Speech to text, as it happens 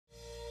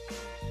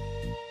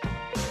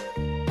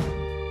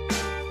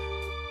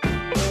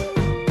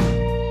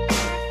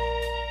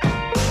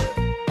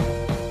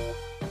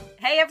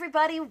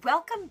everybody.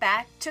 Welcome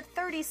back to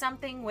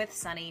 30-something with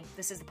Sunny.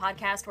 This is the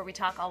podcast where we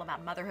talk all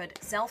about motherhood,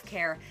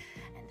 self-care,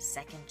 and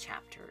second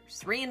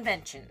chapters,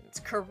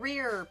 reinventions,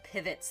 career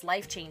pivots,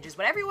 life changes,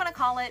 whatever you want to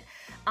call it.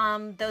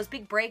 Those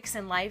big breaks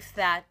in life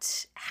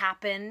that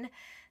happen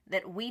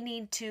that we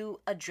need to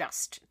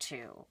adjust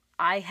to.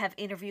 I have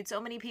interviewed so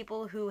many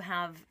people who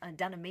have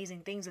done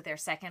amazing things with their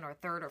second or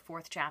third or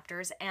fourth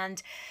chapters,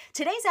 and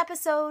today's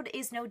episode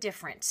is no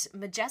different.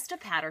 Majesta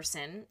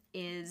Patterson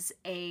is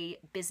a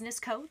business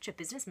coach, a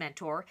business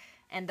mentor,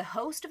 and the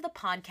host of the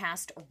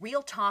podcast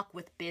Real Talk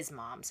with Biz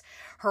Moms.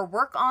 Her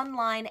work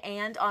online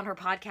and on her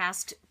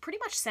podcast pretty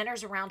much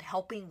centers around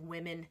helping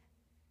women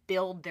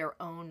build their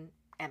own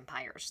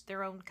empires,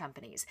 their own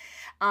companies.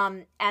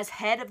 As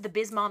head of the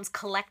Biz Moms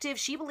Collective,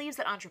 she believes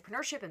that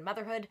entrepreneurship and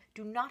motherhood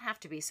do not have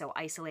to be so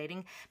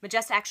isolating.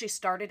 Majesta actually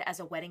started as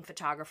a wedding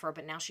photographer,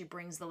 but now she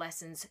brings the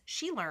lessons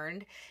she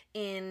learned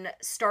in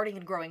starting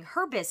and growing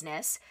her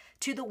business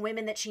to the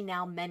women that she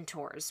now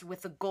mentors,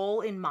 with the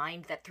goal in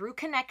mind that through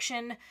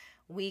connection,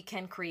 we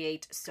can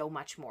create so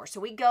much more.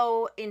 So we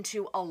go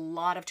into a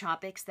lot of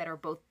topics that are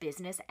both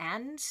business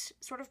and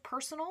sort of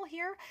personal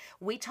here.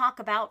 We talk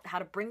about how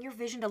to bring your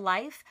vision to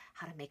life,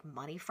 how to make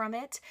money from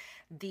it,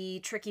 the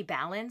tricky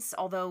balance,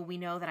 although we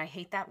know that I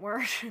hate that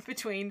word,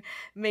 between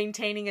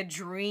maintaining a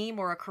dream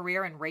or a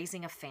career and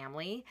raising a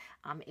family.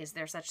 Is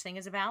there such thing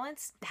as a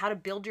balance? How to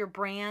build your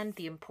brand,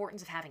 the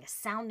importance of having a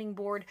sounding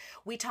board.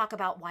 We talk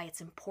about why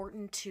it's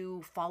important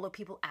to follow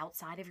people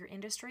outside of your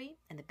industry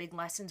and the big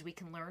lessons we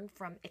can learn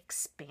from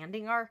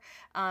expanding our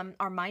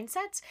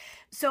mindsets.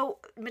 So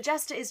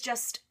Majesta is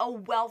just a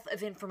wealth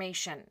of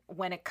information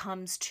when it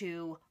comes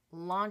to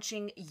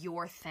launching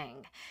your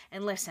thing.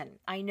 And listen,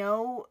 I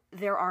know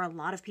there are a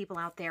lot of people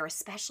out there,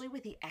 especially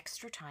with the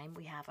extra time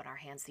we have on our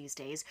hands these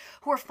days,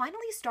 who are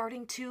finally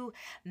starting to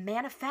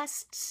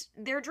manifest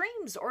their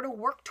dreams or to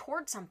work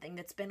towards something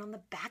that's been on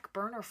the back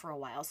burner for a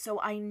while.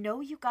 So I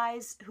know you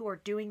guys who are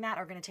doing that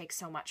are going to take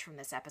so much from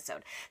this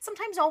episode.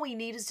 Sometimes all we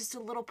need is just a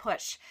little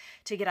push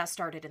to get us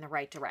started in the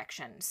right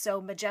direction.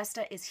 So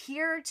Majesta is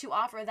here to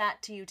offer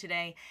that to you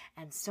today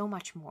and so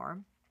much more.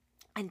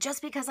 And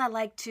just because I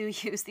like to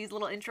use these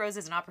little intros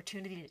as an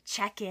opportunity to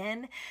check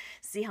in,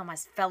 see how my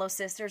fellow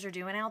sisters are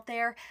doing out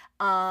there,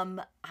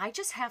 I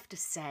just have to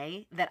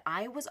say that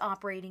I was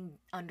operating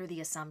under the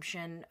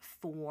assumption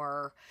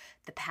for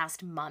the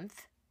past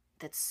month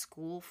that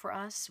school for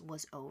us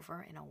was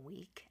over in a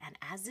week. And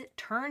as it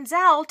turns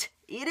out,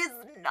 it is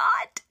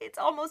not. It's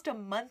almost a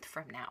month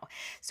from now.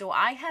 So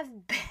I've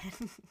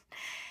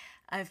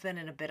been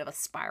in a bit of a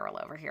spiral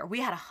over here.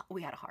 We had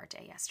a hard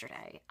day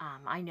yesterday.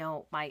 I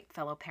know my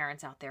fellow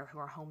parents out there who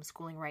are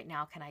homeschooling right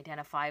now can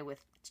identify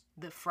with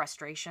the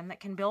frustration that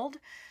can build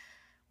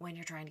when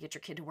you're trying to get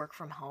your kid to work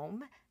from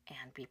home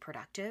and be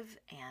productive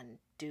and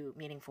do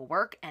meaningful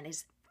work, and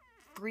is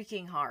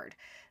freaking hard.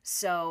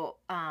 So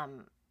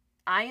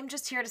I am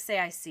just here to say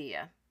I see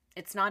you.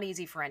 It's not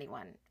easy for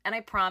anyone. And I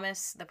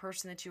promise the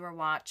person that you are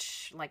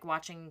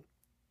watching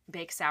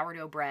bake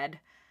sourdough bread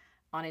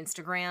on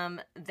Instagram,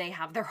 they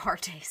have their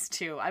hard days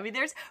too. I mean,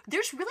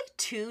 there's really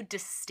two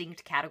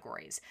distinct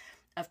categories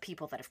of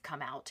people that have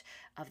come out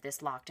of this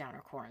lockdown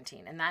or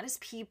quarantine. And that is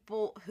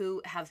people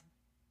who have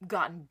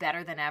gotten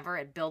better than ever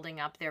at building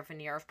up their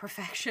veneer of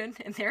perfection.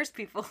 And there's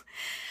people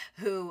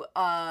who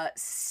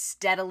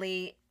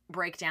steadily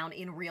break down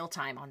in real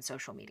time on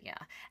social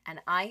media. And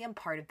I am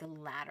part of the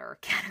latter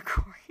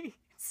category.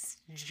 It's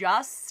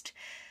just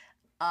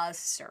a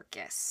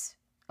circus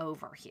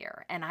over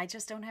here, and I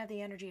just don't have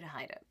the energy to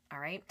hide it.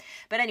 All right.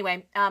 But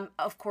anyway,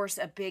 of course,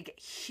 a big,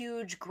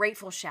 huge,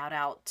 grateful shout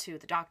out to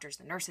the doctors,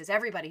 the nurses,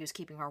 everybody who's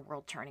keeping our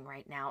world turning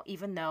right now,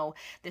 even though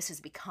this has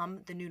become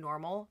the new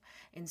normal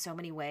in so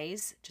many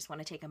ways. Just want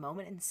to take a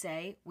moment and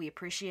say we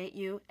appreciate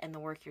you and the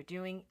work you're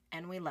doing,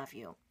 and we love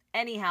you.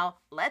 Anyhow,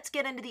 let's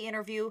get into the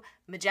interview.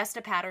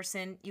 Majesta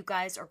Patterson, you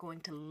guys are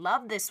going to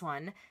love this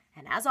one.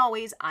 And as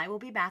always, I will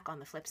be back on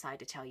the flip side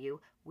to tell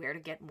you where to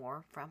get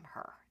more from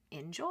her.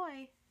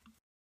 Enjoy.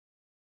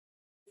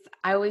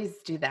 I always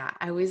do that.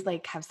 I always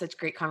have such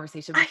great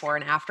conversation before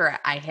and after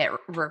I hit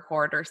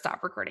record or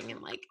stop recording.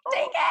 I'm like,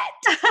 dang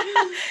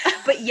it.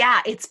 But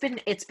yeah, it's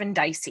been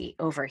dicey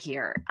over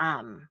here.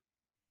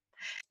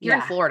 You're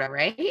in Florida,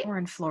 right? We're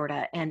in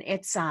Florida, and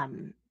it's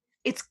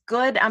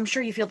good. I'm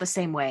sure you feel the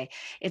same way.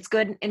 It's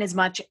good in as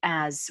much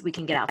as we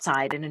can get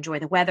outside and enjoy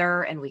the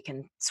weather, and we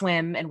can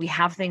swim, and we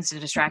have things to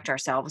distract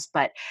ourselves.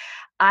 But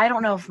I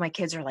don't know if my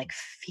kids are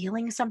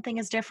feeling something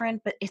is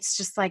different, but it's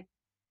just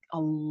a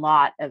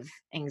lot of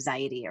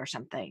anxiety or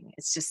something.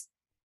 It's just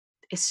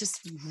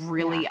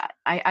really, yeah.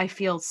 I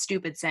feel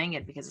stupid saying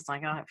it because it's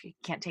if you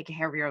can't take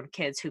care of your own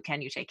kids, who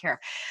can you take care of?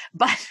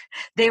 But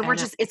they were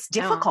it's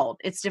difficult.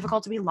 It's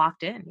difficult to be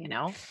locked in,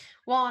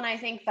 Well, and I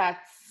think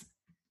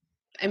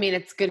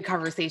it's good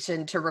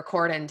conversation to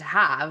record and to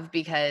have,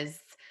 because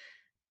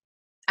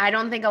I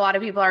don't think a lot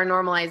of people are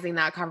normalizing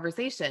that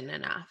conversation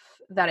enough.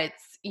 That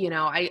it's,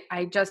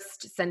 I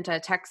just sent a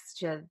text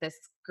to this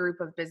group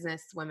of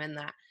business women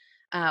that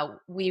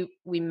we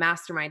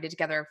masterminded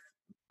together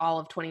all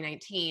of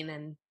 2019,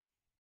 and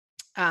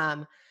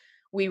Um,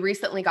 we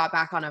recently got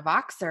back on a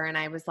Voxer and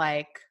I was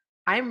like,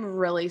 I'm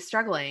really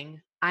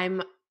struggling.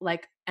 I'm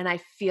like, and I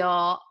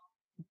feel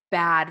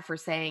bad for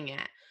saying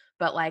it,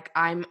 but like,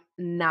 I'm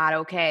not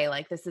okay.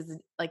 Like, this is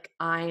like,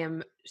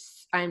 I'm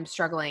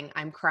struggling.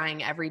 I'm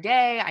crying every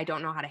day. I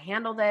don't know how to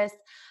handle this.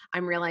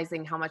 I'm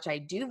realizing how much I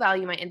do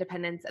value my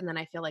independence. And then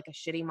I feel like a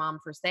shitty mom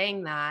for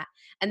saying that.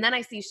 And then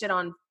I see shit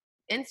on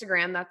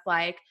Instagram that's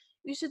like,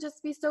 you should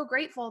just be so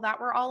grateful that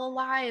we're all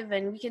alive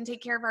and we can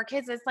take care of our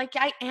kids. It's like,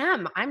 I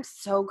am. I'm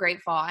so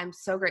grateful. I'm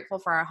so grateful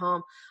for our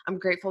home. I'm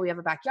grateful we have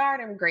a backyard.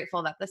 I'm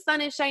grateful that the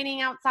sun is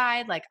shining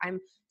outside. Like, I'm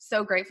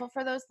so grateful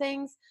for those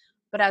things.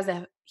 But as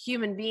a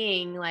human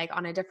being, like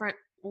on a different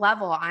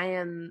level, I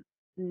am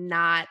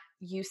not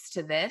used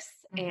to this.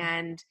 Mm-hmm.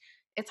 And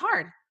it's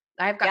hard.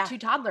 I've got Yeah. 2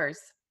 toddlers.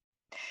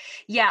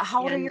 Yeah.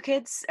 How old are And your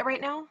kids right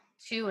now?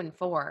 2 and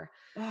 4.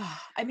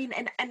 I mean,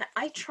 and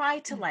I try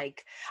to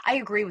like, I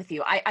agree with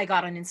you. I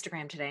got on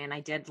Instagram today and I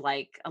did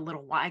like a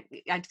little while.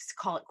 I just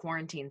call it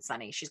quarantine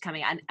Sunny. She's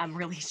coming. I'm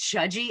really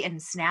judgy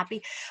and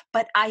snappy,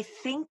 but I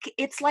think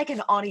it's like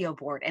an audio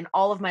board and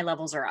all of my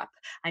levels are up.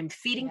 I'm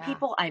feeding Yeah.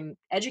 people. I'm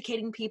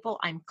educating people.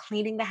 I'm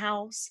cleaning the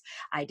house.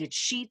 I did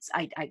sheets.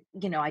 I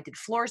did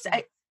floors.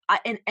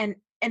 And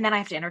then I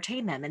have to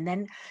entertain them. And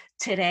then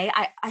today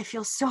I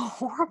feel so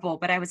horrible,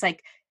 but I was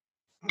like,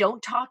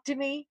 don't talk to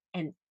me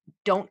and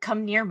don't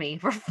come near me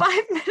for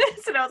 5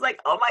 minutes. And I was like,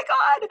 oh my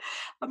God,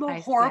 I'm a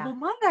horrible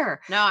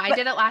mother. No, I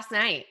did it last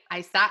night.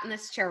 I sat in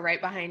this chair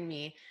right behind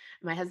me.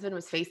 My husband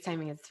was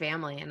FaceTiming his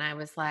family. And I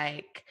was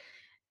like,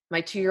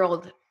 my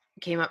 2-year-old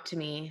came up to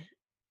me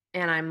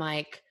and I'm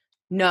like,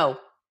 no,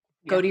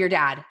 go to your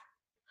dad.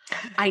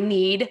 I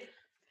need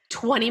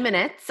 20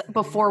 minutes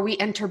before we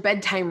enter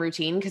bedtime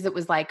routine. Cause it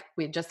was like,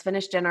 we had just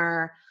finished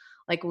dinner.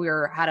 Like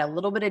had a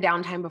little bit of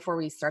downtime before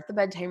we start the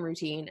bedtime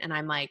routine. And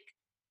I'm like,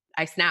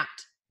 I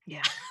snapped.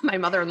 Yeah. My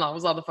mother-in-law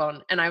was on the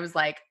phone and I was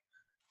like,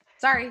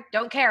 sorry,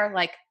 don't care.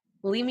 Like,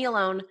 leave me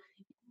alone.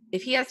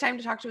 If he has time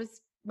to talk to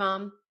his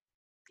mom,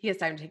 he has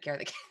time to take care of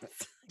the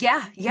kids.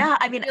 Yeah. Yeah.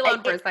 I mean, leave me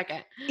alone for a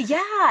second.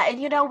 Yeah. And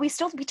we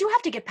do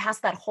have to get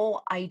past that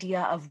whole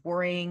idea of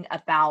worrying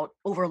about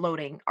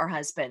overloading our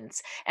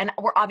husbands. And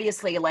we're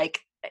obviously like,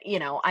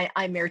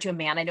 I'm married to a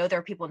man. I know there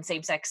are people in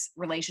same-sex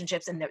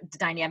relationships and the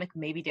dynamic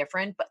may be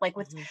different, but like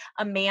with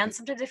a man,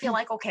 sometimes I feel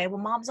like, okay, well,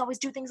 moms always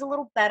do things a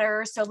little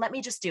better. So let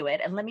me just do it.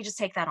 And let me just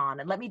take that on.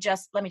 And let me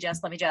just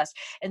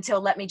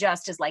until let me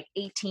just is like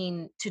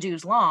 18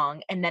 to-dos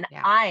long. And then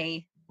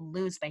I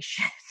lose my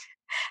shit.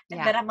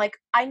 And then I'm like,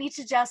 I need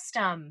to just,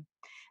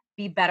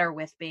 be better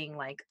with being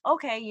like,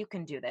 okay, you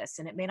can do this.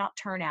 And it may not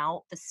turn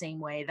out the same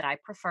way that I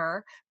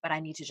prefer, but I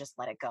need to just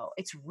let it go.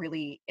 It's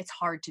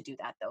hard to do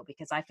that though,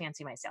 because I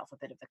fancy myself a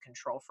bit of a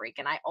control freak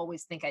and I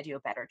always think I do a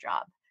better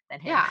job than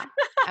him. Yeah.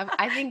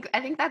 I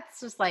think that's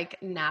just like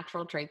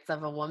natural traits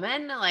of a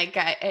woman. Like,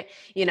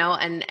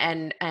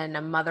 and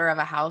a mother of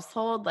a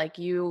household, like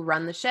you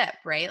run the ship,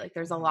 right? Like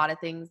there's a lot of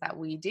things that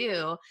we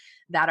do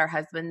that our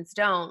husbands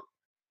don't.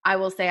 I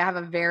will say I have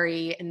a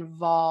very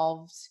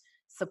involved,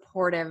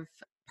 supportive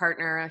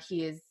partner.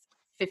 He is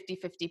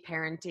 50-50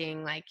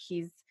 parenting. Like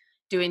he's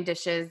doing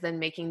dishes and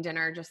making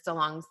dinner just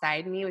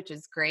alongside me, which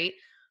is great.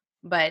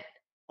 But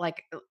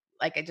like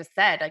I just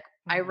said, like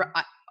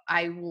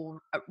I will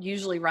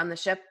usually run the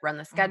ship, run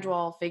the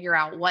schedule, figure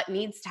out what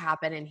needs to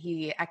happen, and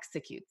he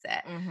executes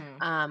it.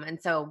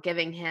 And so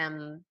giving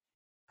him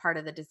part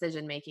of the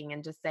decision making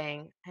and just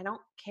saying, I don't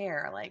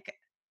care, like,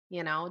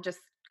 just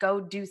go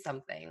do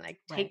something, like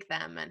take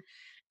them,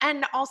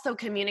 and also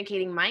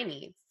communicating my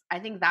needs. I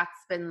think that's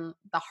been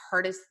the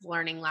hardest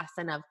learning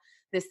lesson of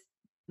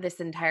this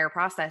entire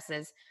process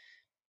is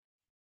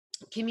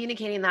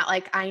communicating that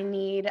like I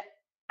need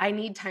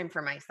time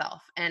for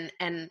myself. And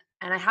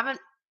I haven't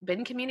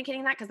been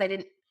communicating that because I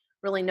didn't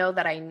really know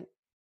that I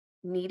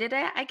needed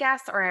it, I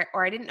guess, or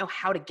I didn't know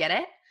how to get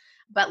it.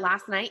 But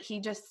last night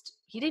he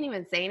didn't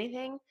even say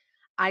anything.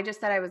 I just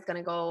said I was going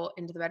to go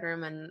into the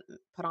bedroom and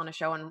put on a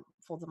show and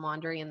fold some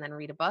laundry and then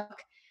read a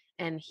book.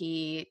 And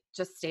he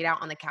just stayed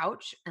out on the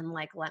couch and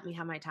like let me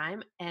have my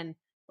time. And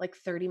like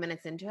 30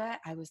 minutes into it,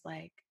 I was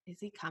like, is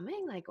he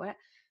coming? Like what?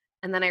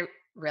 And then I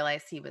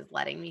realized he was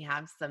letting me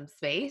have some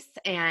space.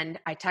 And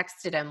I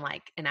texted him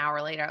like an hour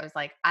later. I was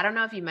like, I don't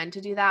know if you meant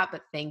to do that,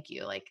 but thank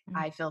you. Like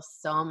I feel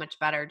so much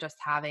better just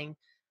having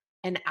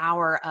an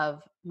hour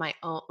of my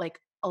own, like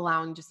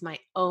allowing just my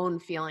own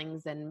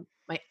feelings and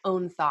my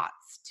own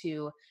thoughts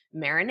to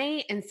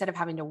marinate instead of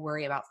having to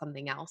worry about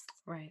something else.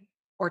 Right.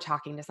 Or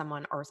talking to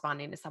someone or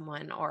responding to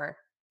someone or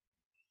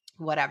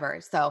whatever.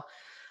 So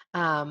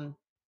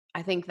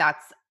I think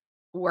that's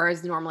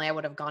whereas normally I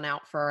would have gone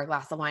out for a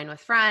glass of wine with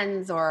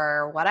friends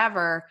or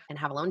whatever and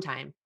have alone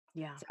time.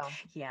 Yeah. So.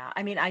 Yeah.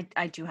 I mean,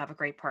 I do have a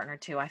great partner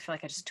too. I feel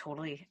like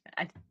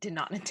I did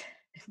not intend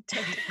to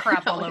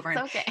crap all over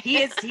him. Okay.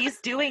 He's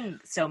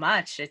doing so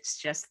much. It's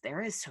just,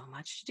 there is so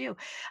much to do.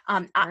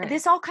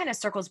 This all kind of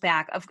circles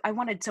back. I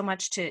wanted so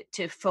much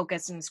to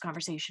focus in this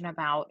conversation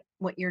about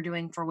what you're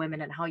doing for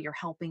women and how you're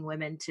helping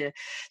women to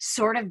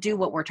sort of do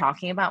what we're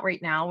talking about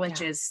right now, which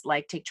Yeah. is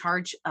like take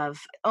charge of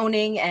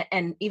owning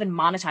and even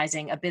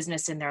monetizing a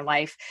business in their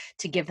life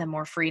to give them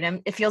more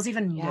freedom. It feels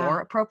even Yeah. more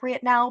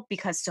appropriate now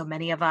because so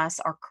many of us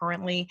are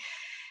currently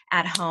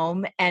at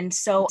home. And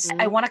so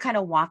I Mhm. want to kind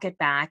of walk it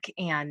back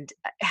and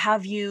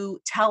have you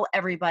tell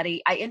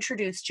everybody. I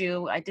introduced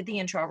you, I did the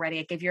intro already,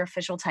 I gave your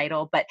official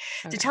title, but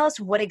to Okay. tell us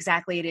what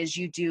exactly it is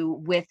you do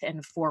with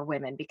and for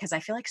women, because I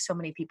feel like so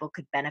many people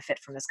could benefit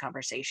from this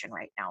conversation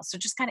right now. So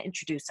just kind of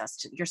introduce us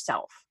to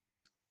yourself.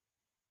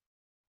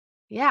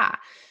 Yeah.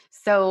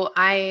 So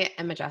I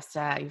am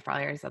Majesta. You've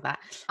probably already said that.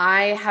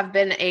 I have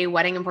been a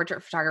wedding and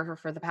portrait photographer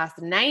for the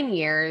past 9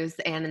 years.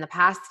 And in the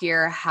past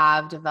year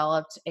have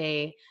developed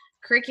a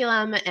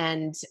curriculum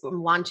and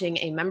launching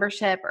a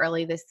membership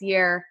early this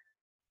year.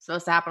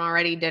 Supposed to happen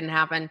already, didn't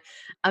happen.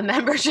 A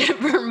membership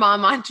for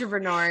mom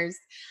entrepreneurs.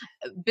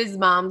 Biz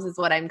moms is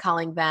what I'm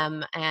calling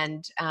them,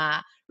 and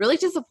really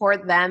to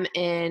support them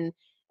in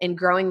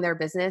growing their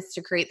business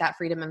to create that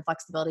freedom and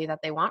flexibility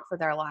that they want for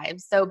their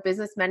lives. So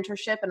business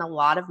mentorship and a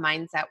lot of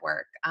mindset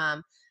work. I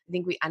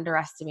think we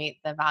underestimate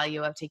the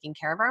value of taking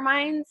care of our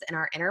minds and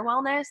our inner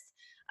wellness,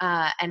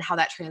 and how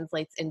that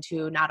translates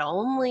into not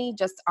only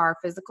just our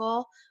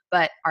physical,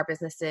 but our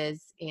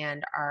businesses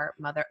and our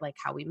mother, like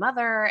how we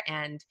mother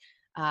and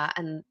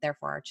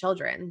therefore our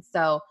children.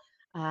 So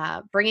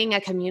bringing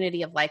a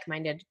community of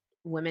like-minded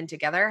women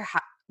together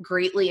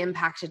greatly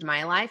impacted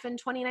my life in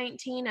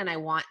 2019. And I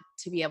want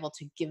to be able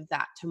to give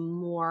that to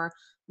more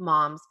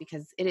moms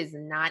because it is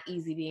not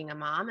easy being a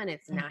mom and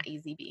it's not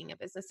easy being a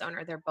business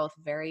owner. They're both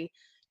very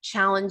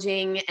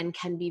challenging and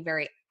can be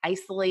very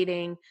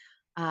isolating,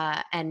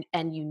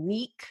 and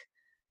unique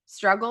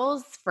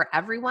struggles for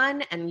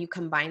everyone. And you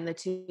combine the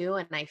two,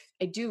 and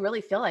I do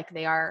really feel like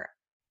they are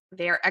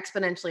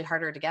exponentially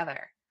harder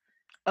together.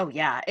 Oh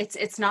yeah,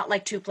 it's not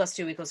like 2 +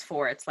 2 =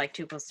 4. It's like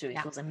 2 + 2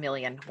 Yeah. = a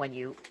million when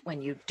you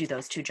do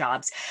those two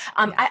jobs.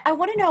 Yeah. I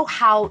want to know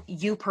how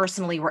you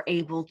personally were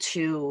able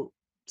to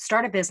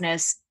start a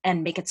business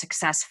and make it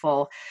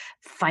successful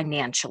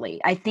financially.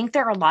 I think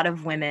there are a lot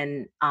of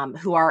women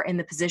who are in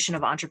the position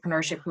of Oh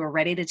entrepreneurship yeah. who are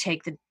ready to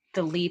take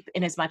the leap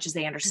in as much as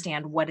they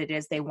understand what it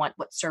is they want,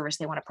 what service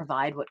they want to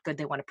provide, what good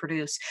they want to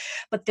produce,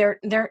 but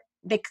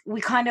we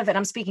kind of, and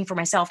I'm speaking for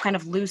myself, kind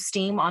of lose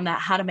steam on that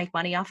how to make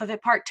money off of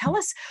it part. Tell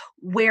us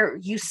where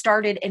you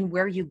started and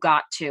where you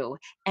got to,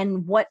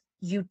 and what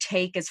you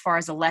take as far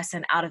as a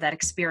lesson out of that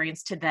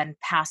experience to then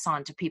pass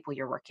on to people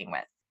you're working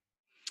with.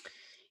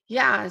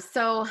 Yeah.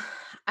 So,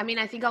 I mean,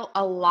 I think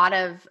a lot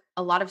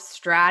of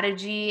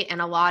strategy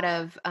and a lot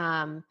of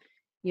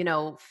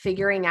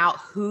figuring out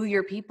who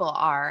your people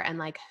are and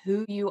like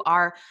who you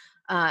are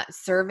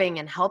serving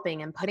and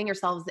helping and putting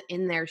yourselves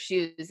in their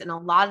shoes. And a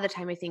lot of the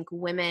time, I think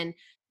women,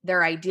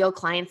 their ideal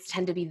clients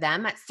tend to be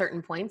them at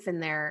certain points in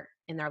their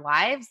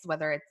lives,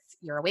 whether it's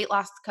you're a weight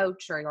loss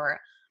coach or you're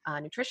a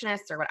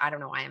nutritionist or what. I don't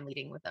know why I'm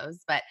leading with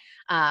those, but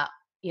uh,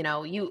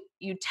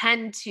 you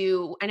tend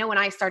to. I know when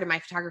I started my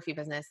photography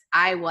business,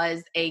 I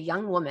was a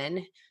young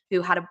woman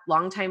who had a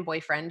longtime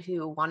boyfriend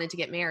who wanted to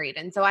get married,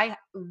 and so I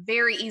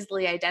very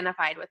easily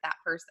identified with that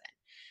person.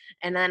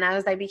 And then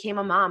as I became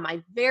a mom,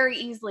 I very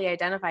easily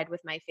identified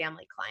with my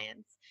family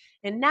clients.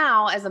 And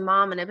now as a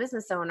mom and a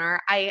business owner,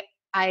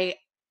 I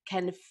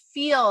can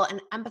feel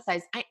and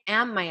empathize. I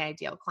am my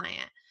ideal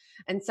client.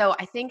 And so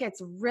I think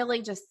it's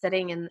really just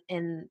sitting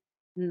in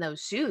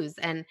those shoes.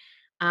 And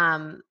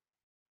um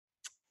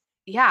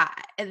yeah,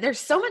 there's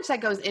so much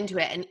that goes into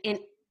it,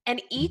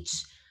 and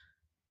each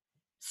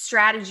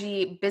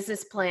strategy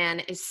business plan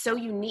is so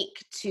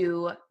unique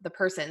to the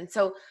person.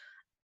 So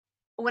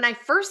when I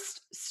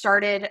first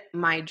started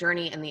my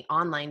journey in the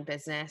online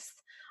business,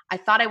 I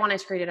thought I wanted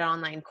to create an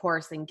online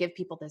course and give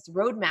people this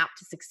roadmap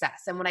to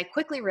success. And what I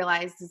quickly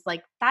realized is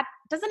like that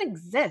doesn't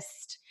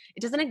exist.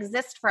 It doesn't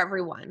exist for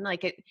everyone.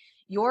 Like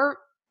your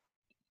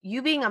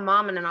you being a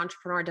mom and an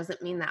entrepreneur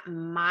doesn't mean that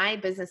my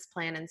business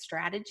plan and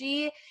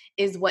strategy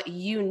is what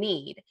you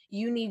need.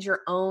 You need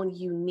your own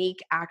unique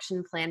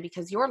action plan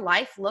because your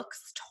life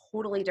looks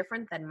totally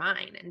different than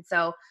mine. And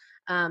so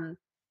um,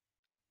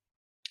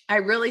 I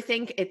really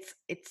think it's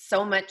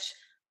so much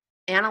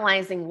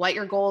analyzing what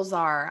your goals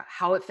are,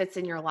 how it fits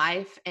in your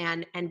life,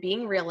 and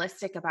being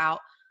realistic about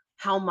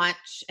how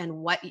much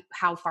and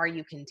how far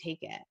you can take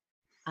it.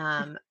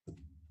 Um,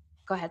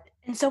 Go ahead.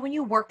 And so when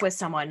you work with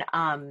someone,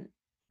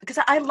 because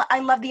I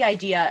love the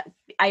idea,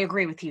 I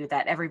agree with you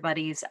that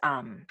everybody's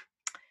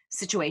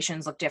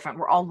situations look different.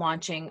 We're all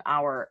launching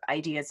our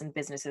ideas and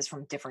businesses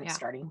from different Yeah.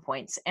 starting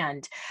points.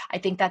 And I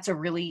think that's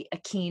a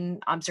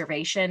keen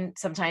observation.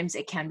 Sometimes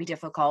it can be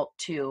difficult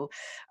to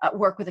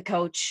work with a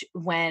coach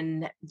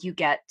when you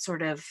get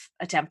sort of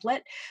a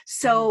template. Mhm.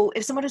 So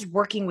if someone is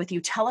working with you,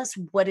 tell us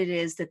what it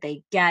is that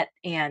they get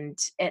and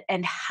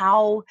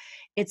how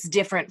it's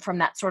different from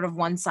that sort of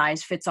one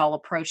size fits all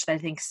approach that I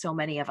think so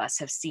many of us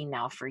have seen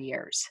now for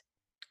years.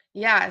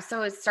 Yeah,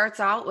 so it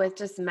starts out with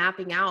just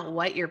mapping out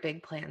what your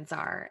big plans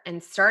are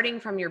and starting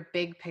from your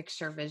big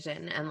picture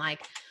vision and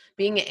like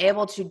being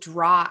able to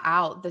draw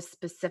out the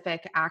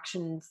specific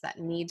actions that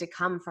need to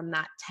come from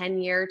that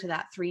 10-year to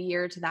that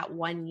 3-year to that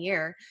 1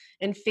 year,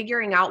 and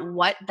figuring out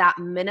what that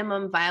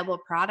minimum viable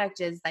product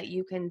is that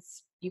you can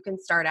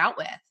start out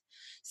with.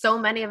 So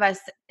many of us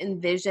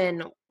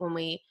envision when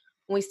we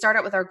start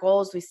out with our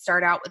goals, we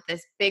start out with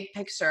this big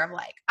picture of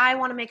like, I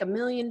want to make $1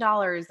 million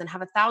and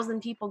have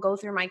 1,000 people go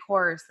through my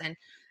course and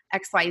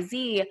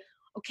XYZ.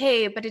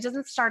 Okay, but it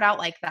doesn't start out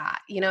like that.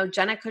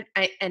 Jenna could,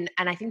 and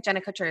I think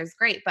Jenna Kutcher is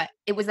great, but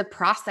it was a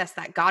process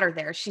that got her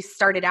there. She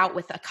started out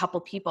with a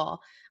couple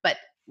people, but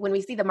when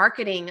we see the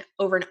marketing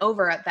over and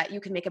over that you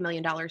can make $1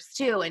 million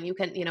too, and you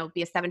can,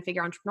 be a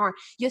 7-figure entrepreneur.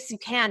 Yes, you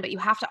can, but you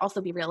have to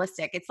also be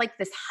realistic. It's like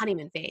this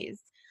honeymoon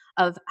phase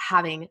of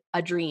having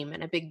a dream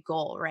and a big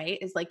goal, right?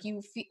 Is like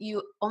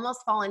you almost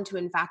fall into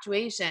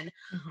infatuation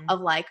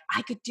of like,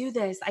 I could do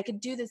this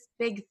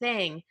big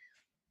thing.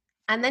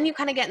 And then you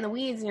kind of get in the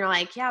weeds and you're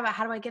like, yeah, but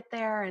how do I get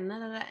there?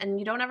 And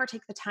you don't ever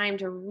take the time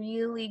to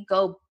really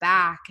go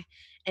back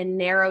and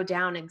narrow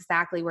down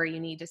exactly where you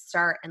need to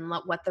start and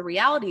what the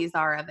realities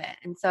are of it.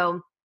 And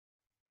so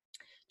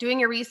doing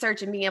your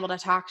research and being able to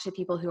talk to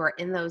people who are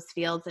in those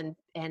fields,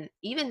 and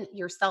even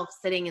yourself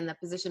sitting in the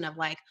position of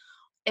like,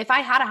 if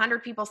I had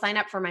 100 people sign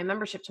up for my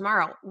membership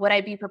tomorrow, would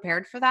I be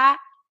prepared for that?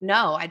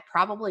 No, I'd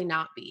probably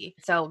not be.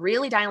 So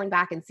really dialing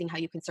back and seeing how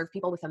you can serve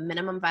people with a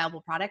minimum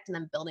viable product and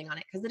then building on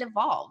it, because it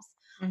evolves.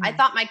 I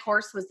thought my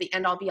course was the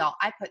end all be all.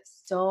 I put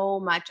so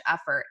much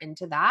effort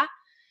into that,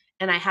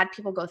 and I had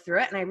people go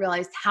through it, and I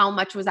realized how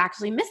much was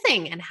actually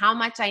missing and how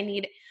much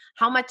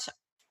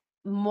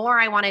more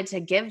I wanted to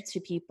give to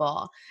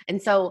people.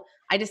 And so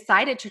I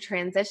decided to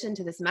transition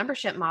to this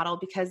membership model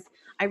because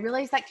I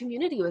realized that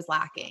community was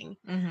lacking,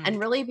 and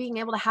really being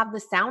able to have the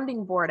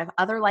sounding board of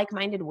other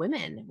like-minded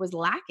women was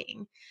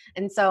lacking.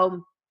 And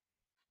so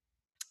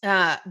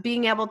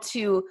being able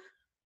to,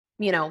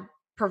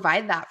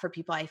 provide that for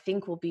people, I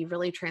think will be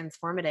really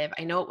transformative.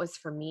 I know it was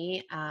for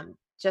me,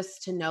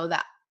 just to know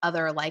that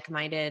other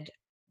like-minded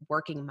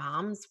working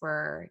moms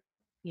were,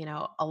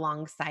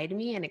 alongside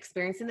me and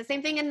experiencing the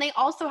same thing. And they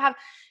also have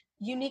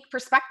unique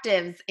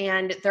perspectives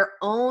and their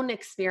own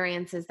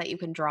experiences that you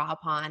can draw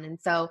upon. And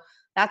so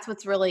that's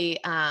what's really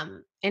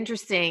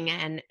interesting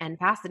and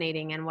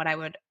fascinating. And what I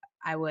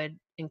would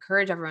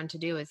encourage everyone to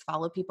do is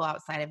follow people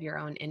outside of your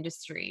own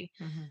industry,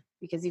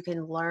 because you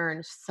can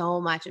learn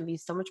so much and be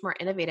so much more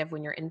innovative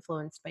when you're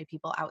influenced by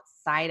people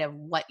outside of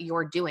what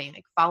you're doing.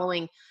 Like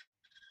following,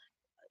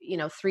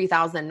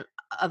 3,000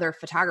 other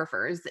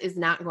photographers is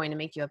not going to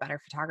make you a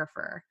better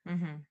photographer.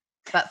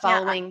 But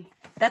following,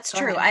 that's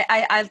true.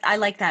 I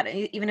like that.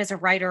 Even as a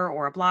writer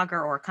or a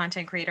blogger or a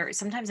content creator,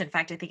 sometimes, in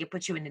fact, I think it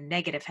puts you in a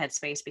negative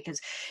headspace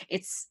because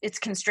it's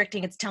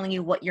constricting. It's telling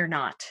you what you're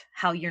not,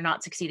 how you're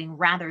not succeeding,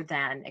 rather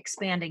than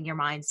expanding your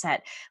mindset,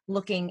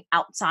 looking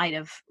outside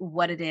of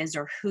what it is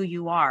or who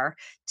you are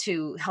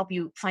to help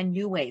you find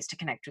new ways to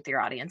connect with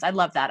your audience. I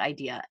love that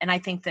idea. And I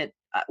think that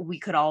we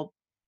could all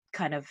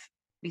kind of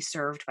be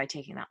served by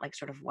taking that like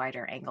sort of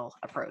wider angle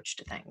approach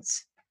to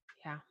things.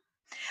 Yeah.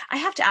 I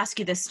have to ask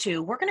you this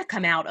too. We're going to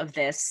come out of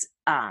this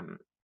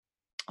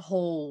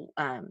whole,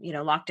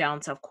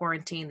 lockdown,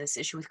 self-quarantine, this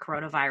issue with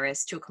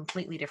coronavirus, to a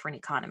completely different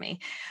economy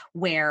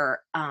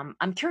where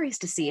I'm curious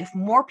to see if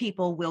more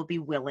people will be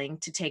willing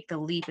to take the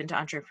leap into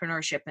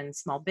entrepreneurship and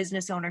small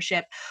business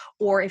ownership,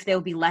 or if they'll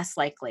be less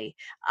likely.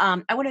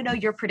 I want to know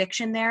your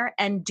prediction there.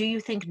 And do you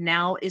think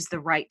now is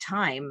the right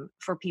time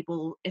for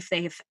people, if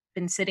they have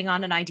been sitting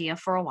on an idea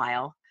for a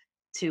while,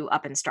 to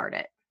up and start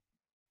it?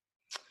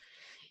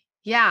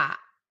 Yeah,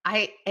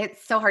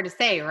 it's so hard to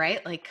say,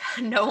 right? Like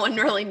no one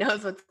really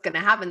knows what's going to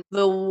happen.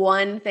 The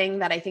one thing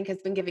that I think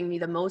has been giving me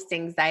the most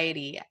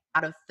anxiety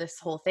out of this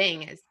whole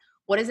thing is,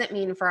 what does it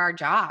mean for our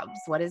jobs?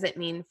 What does it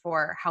mean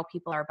for how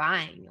people are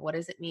buying? What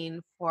does it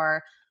mean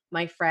for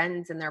my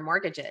friends and their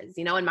mortgages?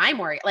 And my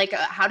mortgage, like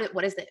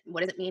what does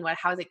it mean?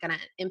 How is it going to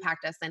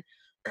impact us?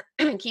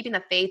 And keeping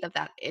the faith of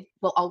that it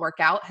will all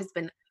work out has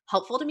been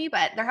helpful to me,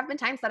 but there have been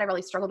times that I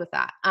really struggled with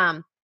that.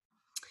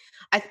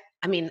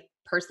 I mean,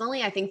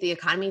 personally, I think the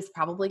economy is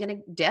probably going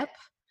to dip.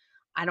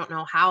 I don't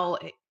know how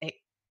it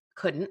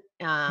couldn't.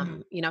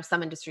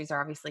 Some industries are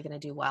obviously going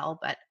to do well,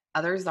 but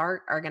others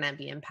are going to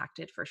be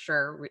impacted for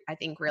sure. I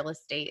think real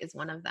estate is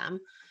one of them.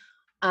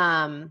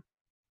 I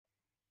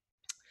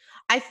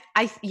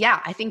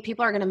think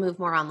people are going to move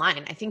more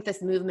online. I think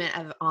this movement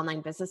of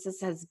online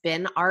businesses has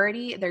been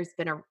already, there's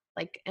been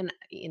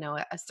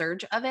a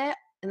surge of it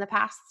in the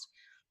past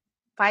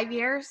 5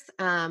 years.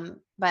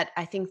 But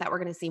I think that we're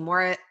going to see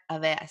more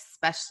of it,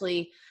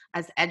 especially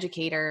as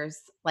educators,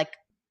 like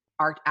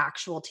our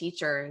actual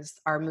teachers,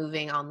 are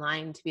moving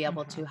online to be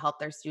able to help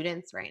their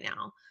students right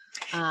now.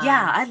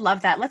 Yeah, I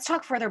love that. Let's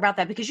talk further about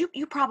that, because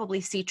you probably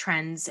see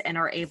trends and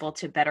are able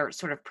to better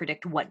sort of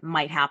predict what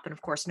might happen.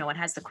 Of course, no one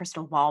has the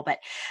crystal ball, but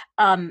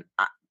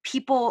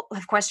people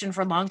have questioned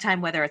for a long time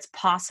whether it's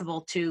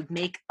possible to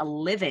make a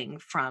living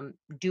from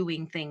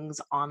doing things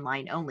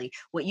online only.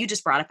 What you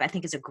just brought up, I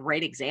think, is a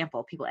great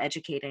example. People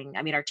educating.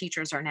 I mean, our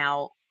teachers are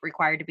now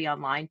required to be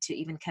online to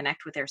even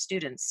connect with their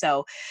students.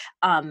 So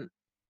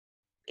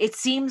it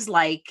seems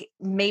like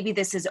maybe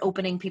this is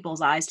opening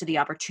people's eyes to the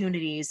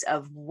opportunities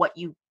of what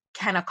you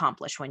can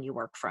accomplish when you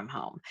work from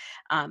home,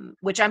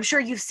 which I'm sure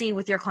you've seen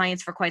with your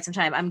clients for quite some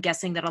time. I'm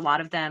guessing that a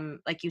lot of them,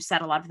 like you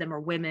said, a lot of them are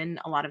women,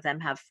 a lot of them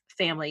have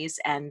families,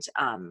 and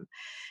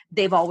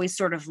they've always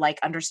sort of like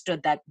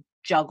understood that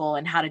juggle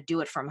and how to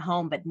do it from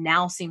home. But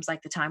now seems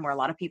like the time where a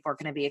lot of people are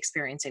going to be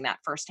experiencing that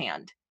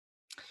firsthand.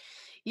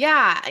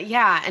 Yeah,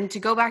 yeah. And to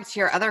go back to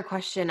your other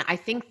question, I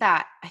think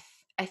that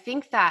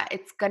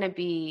it's going to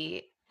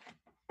be.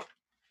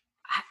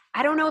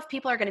 I don't know if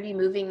people are going to be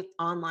moving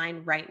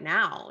online right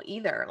now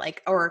either,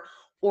 like or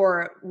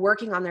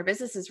working on their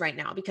businesses right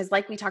now, because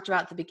like we talked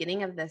about at the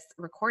beginning of this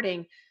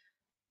recording,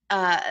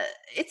 uh,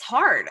 it's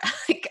hard.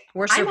 Like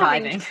We're I'm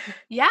having, surviving.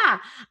 yeah,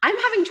 I'm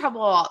having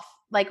trouble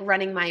like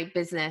running my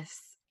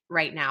business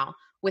right now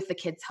with the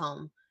kids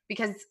home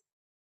because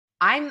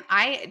I'm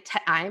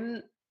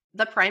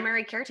the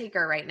primary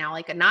caretaker right now.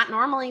 Like not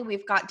normally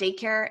we've got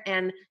daycare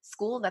and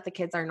school that the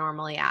kids are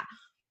normally at.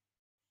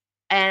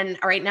 And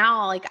right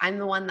now, like I'm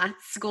the one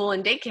that's school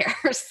and daycare.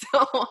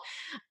 So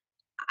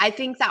I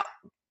think that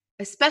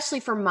especially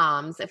for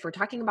moms, if we're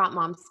talking about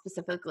moms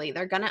specifically,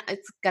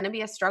 it's gonna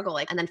be a struggle.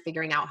 Like, and then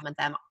figuring out with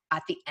them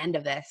at the end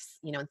of this,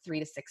 you know, in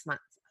 3 to 6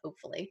 months,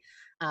 hopefully,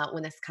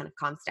 when this kind of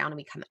calms down and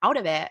we come out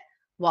of it,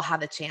 we'll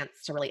have a chance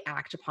to really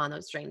act upon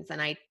those dreams.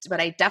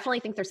 But I definitely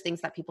think there's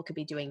things that people could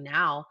be doing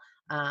now,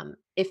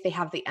 if they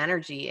have the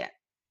energy.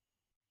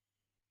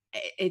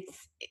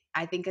 It's,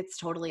 I think it's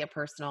totally a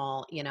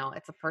personal, you know,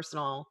 it's a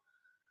personal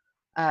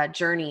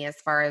journey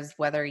as far as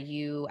whether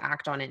you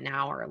act on it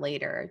now or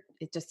later.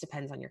 It just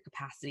depends on your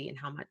capacity and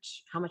how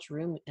much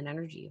room and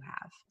energy you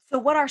have. So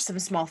what are some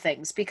small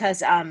things?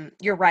 Because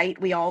you're right,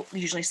 we all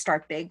usually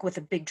start big with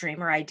a big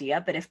dream or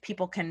idea, but if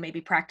people can maybe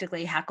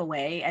practically hack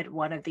away at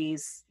one of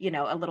these, you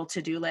know, a little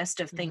to-do list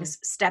of Hmm. things,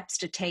 steps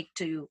to take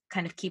to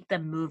kind of keep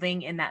them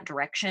moving in that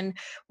direction,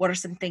 what are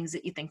some things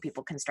that you think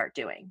people can start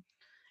doing?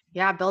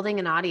 Yeah, building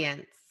an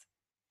audience.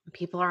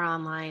 People are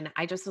online.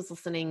 I just was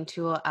listening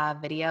to a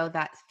video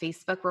that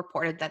Facebook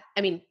reported that.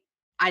 I mean,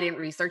 I didn't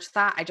research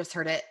that. I just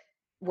heard it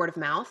word of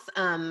mouth,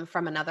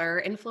 from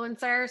another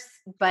influencer.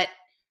 But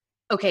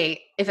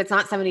okay, if it's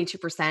not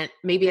 72%,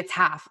 maybe it's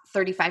half,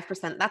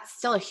 35%. That's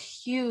still a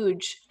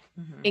huge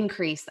Mhm.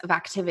 increase of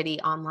activity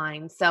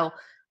online. So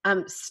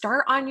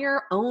start on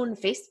your own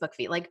Facebook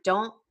feed. Like,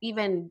 don't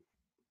even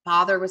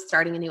bother with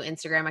starting a new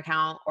Instagram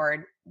account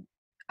or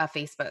a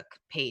Facebook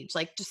page.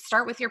 Like, just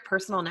start with your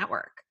personal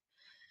network.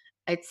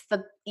 It's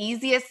the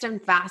easiest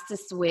and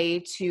fastest way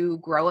to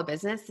grow a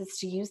business is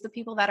to use the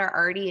people that are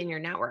already in your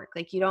network.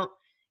 Like,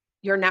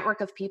 your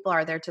network of people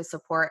are there to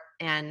support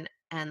and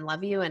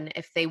love you, and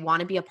if they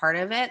want to be a part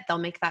of it, they'll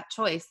make that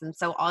choice. And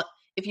so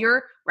if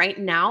you're right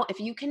now, if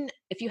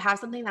you have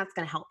something that's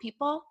going to help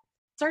people,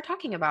 start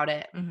talking about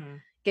it.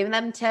 Mhm. Give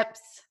them tips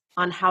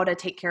on how to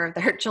take care of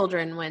their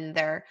children when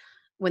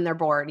they're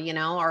bored, you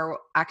know, or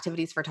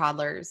activities for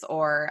toddlers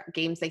or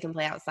games they can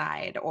play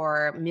outside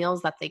or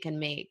meals that they can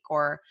make,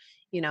 or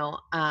you know,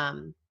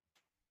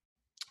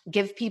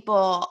 give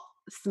people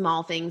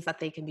small things that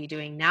they can be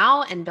doing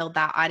now and build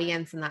that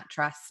audience and that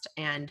trust,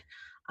 and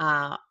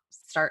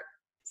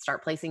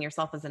start placing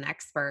yourself as an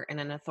expert and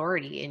an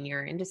authority in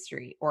your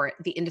industry or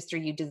the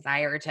industry you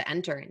desire to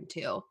enter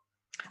into.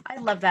 I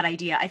love that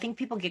idea. I think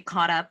people get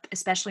caught up,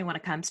 especially when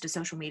it comes to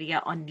social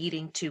media, on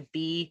needing to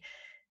be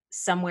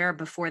somewhere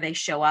before they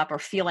show up or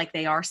feel like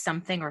they are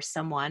something or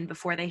someone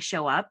before they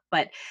show up.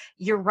 But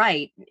you're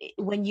right.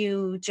 When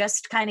you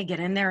just kind of get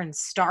in there and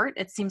start,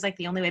 it seems like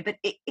the only way. But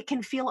it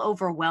can feel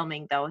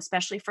overwhelming though,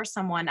 especially for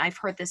someone. I've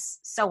heard this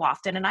so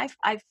often and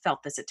I've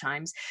felt this at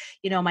times.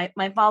 You know, my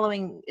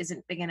following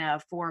isn't big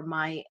enough, or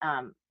my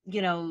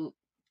you know,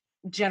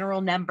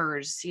 general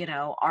numbers, you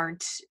know,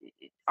 aren't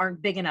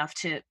big enough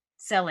to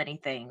sell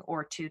anything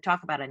or to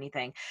talk about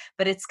anything.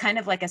 But it's kind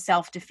of like a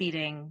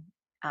self-defeating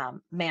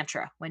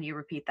mantra when you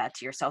repeat that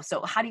to yourself.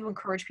 So how do you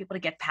encourage people to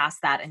get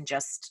past that and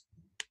just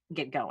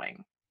get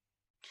going?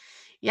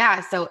 Yeah,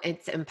 so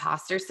it's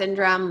imposter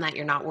syndrome, that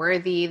you're not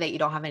worthy, that you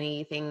don't have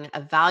anything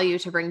of value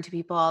to bring to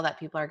people, that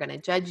people are going to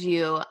judge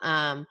you,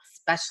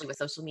 especially with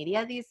social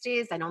media these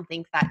days. I don't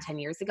think that 10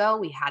 years ago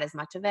we had as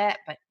much of it,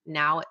 but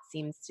now it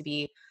seems to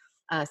be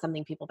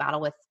something people battle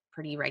with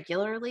pretty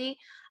regularly.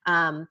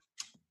 Um,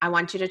 I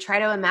want you to try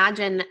to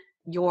imagine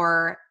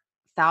your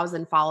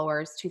 1,000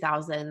 followers,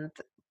 2,000.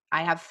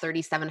 I have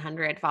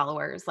 3,700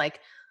 followers. Like,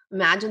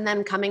 imagine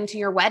them coming to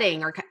your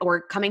wedding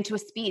or coming to a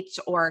speech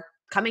or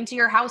coming to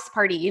your house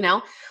party. You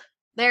know,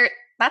 there.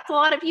 That's a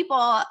lot of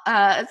people.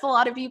 It's a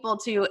lot of people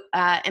to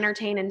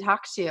entertain and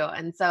talk to.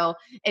 And so,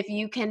 if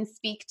you can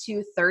speak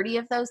to 30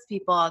 of those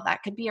people,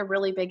 that could be a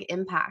really big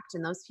impact.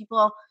 And those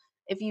people,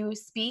 if you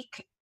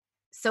speak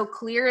so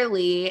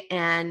clearly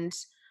and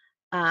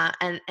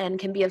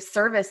can be of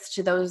service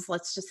to those,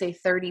 let's just say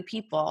 30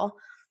 people,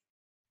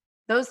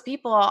 those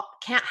people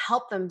can't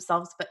help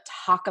themselves but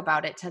talk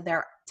about it to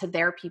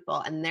their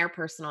people and their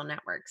personal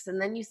networks,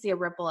 and then you see a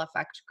ripple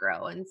effect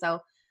grow. And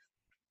so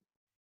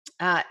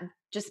uh,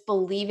 just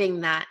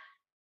believing that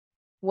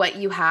what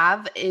you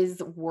have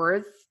is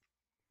worth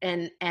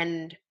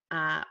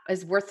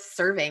is worth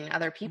serving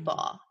other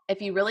people.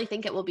 If you really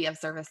think it will be of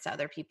service to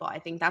other people, I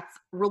think that's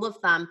rule of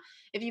thumb.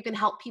 If you can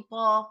help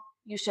people,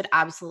 you should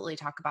absolutely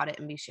talk about it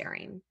and be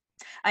sharing.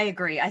 I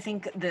agree. I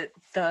think that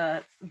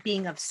the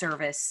being of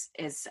service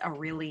is a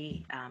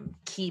really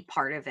key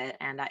part of it.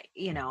 And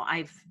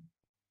I've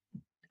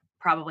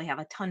probably have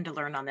a ton to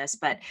learn on this,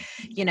 but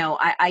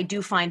I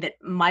do find that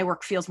my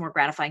work feels more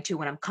gratifying too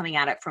when I'm coming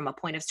at it from a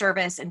point of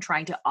service and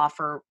trying to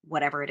offer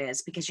whatever it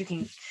is, because you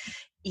can,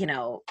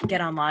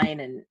 get online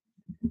and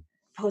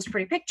post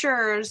pretty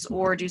pictures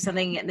or do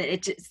something, and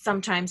it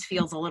sometimes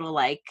feels a little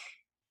like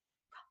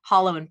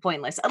hollow and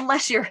pointless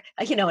unless you're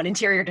an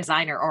interior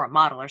designer or a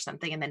model or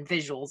something, and then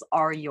visuals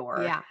are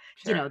your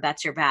sure.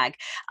 That's your bag.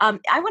 I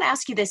want to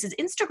ask you this: is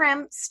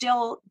Instagram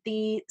still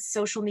the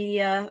social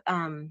media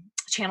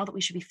channel that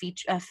we should be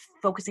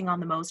focusing on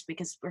the most?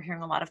 Because we're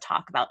hearing a lot of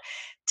talk about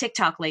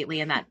TikTok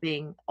lately, and that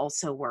being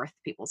also worth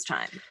people's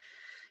time.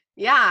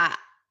 Yeah,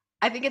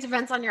 I think it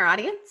depends on your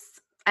audience.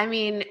 I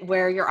mean,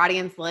 where your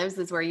audience lives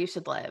is where you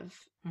should live.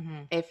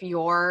 Mm-hmm. If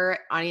your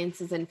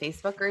audience is in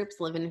Facebook groups,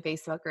 live in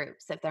Facebook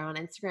groups. If they're on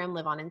Instagram,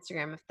 live on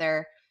Instagram. If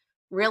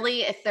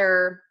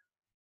they're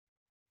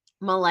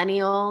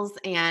millennials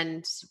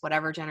and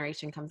whatever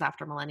generation comes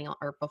after millennial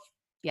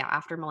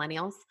after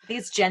millennials. I think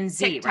it's Gen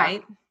Z, TikTok,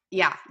 right?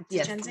 Yeah.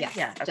 Yes. Gen Z? Yes.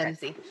 Yeah. Okay. Gen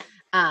Z.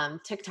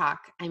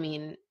 TikTok. I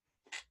mean,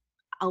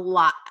 a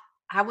lot.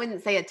 I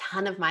wouldn't say a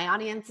ton of my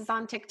audience is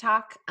on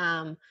TikTok,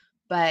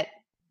 but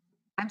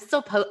I'm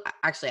still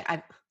actually,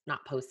 I'm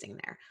not posting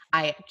there.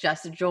 I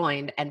just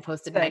joined and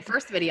posted my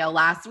first video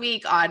last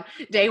week on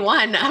day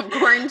 1 of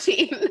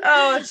quarantine.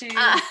 Oh, geez.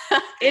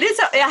 It is.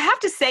 I have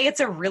to say, it's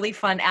a really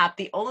fun app.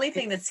 The only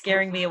thing that's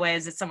scaring me away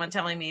is that someone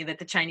telling me that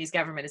the Chinese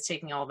government is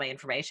taking all of my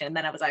information. And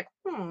then I was like,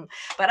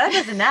 But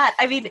other than that,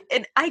 I mean,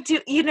 and I do,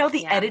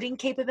 the editing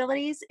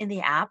capabilities in the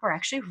app are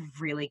actually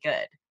really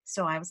good.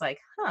 So I was like,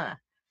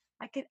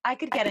 I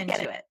could get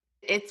into it.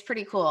 It's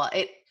pretty cool.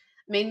 It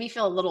made me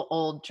feel a little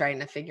old trying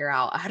to figure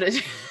out how to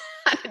do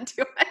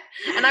it.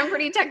 And I'm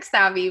pretty tech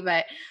savvy,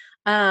 but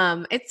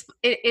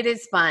it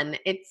is fun.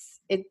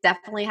 It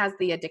definitely has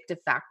the addictive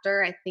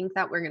factor. I think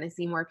that we're going to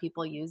see more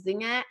people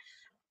using it.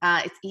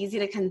 It's easy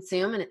to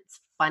consume and it's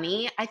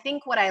funny. I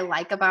think what I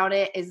like about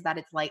it is that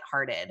it's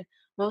lighthearted.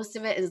 Most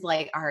of it is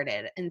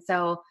lighthearted. And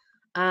so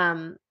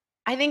I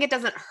think it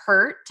doesn't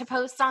hurt to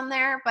post on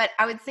there, but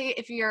I would say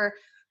if your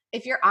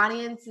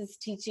audience is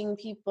teaching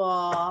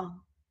people,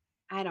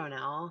 I don't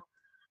know.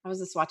 I was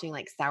just watching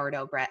like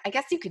sourdough bread. I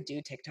guess you could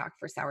do TikTok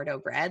for sourdough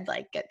bread,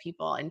 like get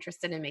people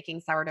interested in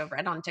making sourdough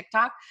bread on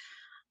TikTok.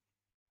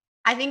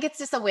 I think it's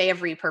just a way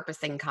of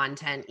repurposing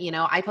content.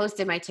 I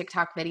posted my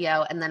TikTok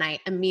video and then I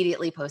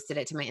immediately posted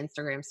it to my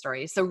Instagram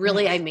stories. So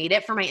really I made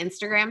it for my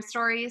Instagram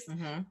stories.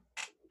 Mm-hmm.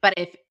 But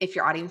if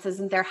your audience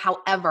isn't there,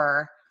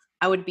 however,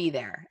 I would be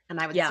there and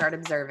I would start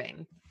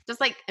observing.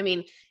 Just like, I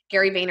mean,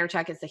 Gary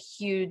Vaynerchuk is a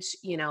huge,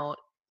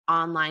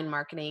 online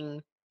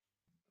marketing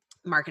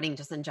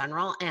just in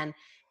general. And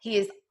he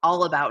is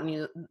all about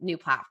new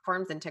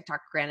platforms, and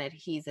TikTok, granted,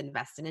 he's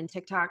invested in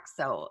TikTok.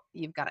 So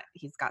he's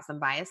got some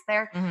bias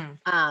there.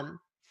 Mm-hmm.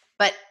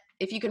 But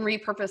if you can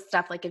repurpose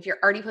stuff, like if you're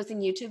already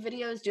posting YouTube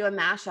videos, do a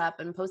mashup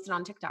and post it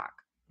on TikTok.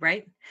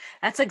 Right.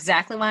 That's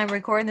exactly why I'm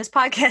recording this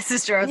podcast,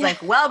 sister. I was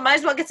like, well, might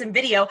as well get some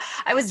video.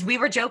 We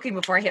were joking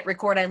before I hit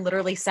record. I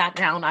literally sat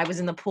down. I was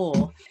in the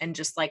pool and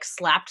just like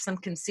slapped some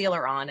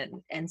concealer on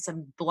and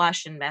some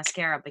blush and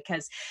mascara,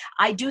 because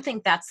I do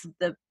think that's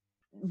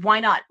why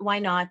not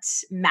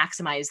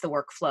maximize the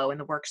workflow and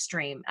the work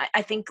stream?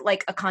 I think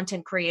like a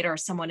content creator or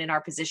someone in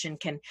our position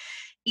can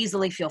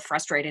easily feel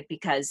frustrated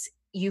because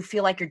you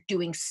feel like you're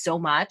doing so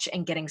much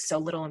and getting so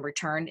little in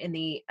return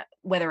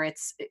whether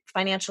it's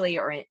financially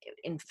or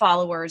in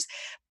followers.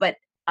 But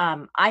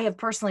I have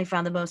personally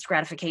found the most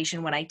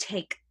gratification when I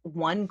take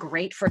one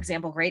great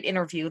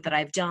interview that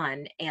I've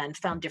done and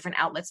found different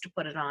outlets to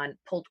put it on,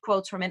 pulled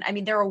quotes from it. I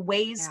mean, there are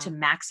ways to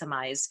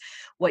maximize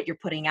what you're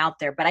putting out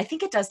there, but I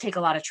think it does take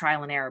a lot of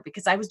trial and error,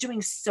 because I was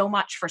doing so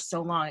much for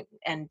so long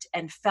and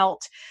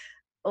felt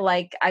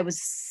like I was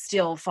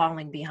still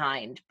falling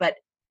behind. But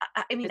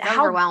I mean, it's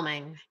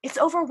overwhelming. It's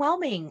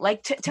overwhelming.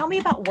 Like, tell me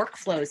about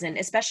workflows, and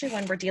especially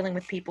when we're dealing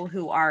with people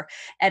who are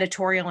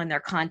editorial in their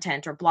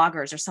content, or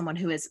bloggers, or someone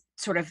who is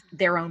sort of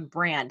their own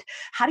brand.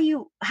 How do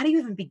you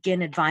even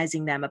begin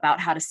advising them about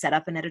how to set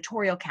up an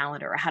editorial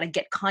calendar or how to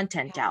get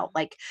content out?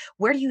 Like,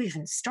 where do you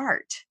even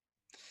start?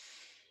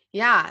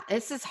 Yeah,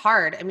 this is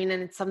hard. I mean,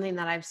 and it's something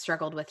that I've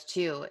struggled with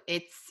too.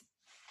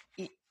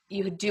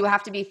 You do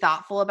have to be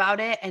thoughtful about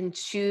it and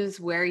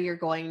choose where you're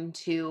going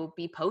to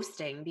be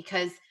posting,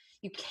 because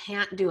you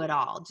can't do it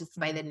all just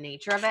by the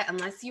nature of it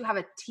unless you have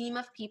a team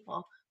of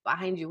people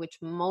behind you, which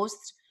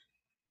most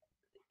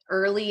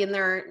early in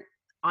their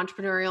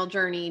entrepreneurial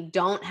journey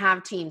don't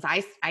have teams.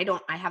 I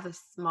have a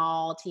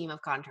small team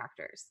of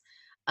contractors.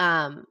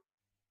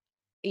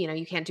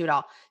 You can't do it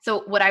all.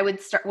 So what I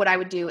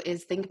would do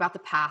is think about the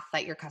path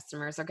that your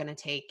customers are going to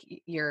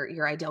take,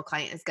 your ideal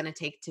client is going to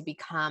take to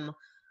become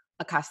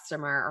a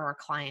customer or a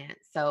client.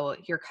 So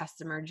your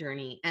customer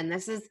journey, and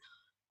this is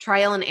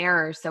trial and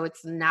error. So it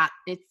doesn't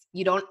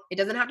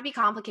have to be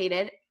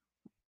complicated.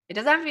 It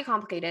doesn't have to be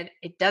complicated.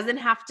 It doesn't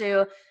have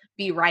to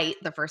be right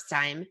the first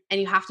time. And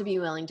you have to be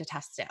willing to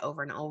test it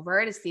over and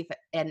over to see if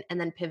and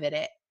then pivot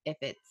it if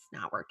it's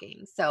not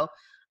working. So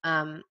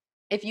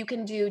if you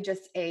can do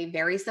just a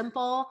very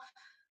simple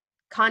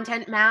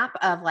content map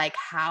of like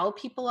how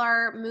people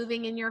are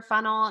moving in your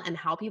funnel and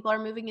how people are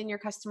moving in your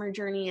customer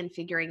journey, and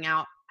figuring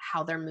out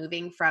how they're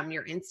moving from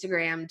your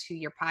Instagram to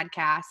your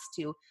podcast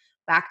to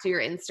back to your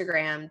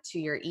Instagram to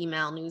your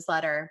email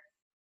newsletter.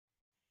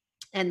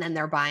 And then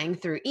they're buying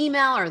through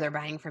email or they're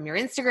buying from your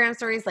Instagram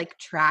stories. Like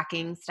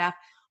tracking stuff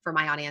for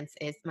my audience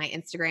is my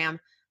Instagram,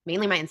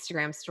 mainly my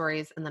Instagram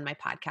stories, and then my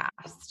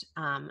podcast.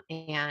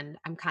 And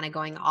I'm kind of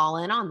going all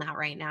in on that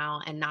right now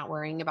and not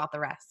worrying about the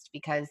rest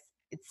because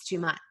it's too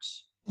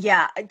much.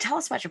 Yeah. Tell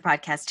us about your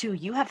podcast too.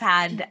 You have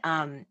had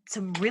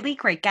some really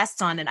great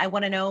guests on, and I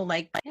want to know,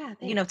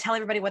 tell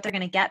everybody what they're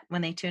going to get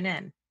when they tune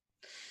in.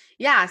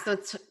 Yeah. So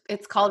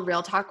it's called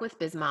Real Talk with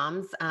Biz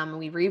Moms.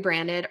 We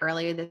rebranded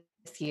earlier this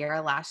year.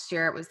 Last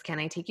year it was Can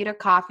I Take You to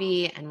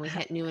Coffee? And we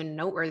hit New and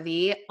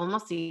Noteworthy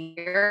almost a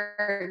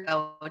year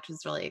ago, which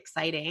was really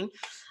exciting.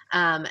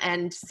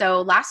 And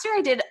so last year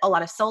I did a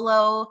lot of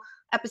solo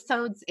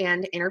episodes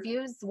and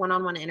interviews,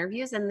 one-on-one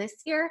interviews. And this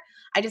year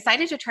I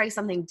decided to try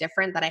something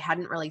different that I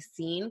hadn't really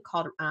seen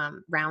called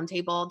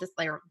roundtable. Just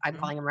like I'm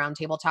calling them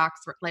roundtable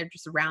talks, like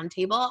just a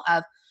roundtable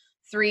of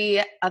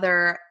 3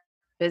 other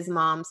biz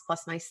moms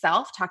plus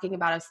myself talking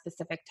about a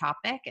specific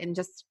topic and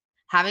just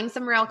having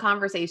some real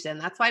conversation.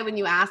 That's why when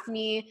you ask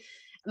me,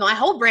 my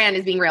whole brand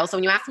is being real. So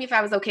when you asked me if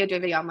I was okay to do a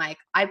video, I'm like,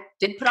 I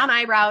did put on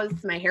eyebrows,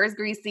 my hair is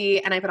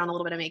greasy, and I put on a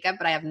little bit of makeup,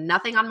 but I have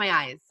nothing on my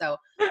eyes. So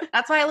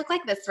that's why I look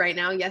like this right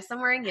now. Yes, I'm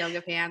wearing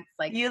yoga pants.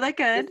 Like, you look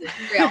good. This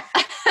is real.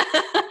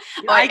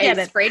 I get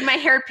it. Sprayed my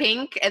hair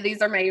pink, and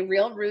these are my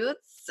real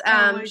roots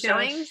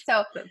showing. Gosh.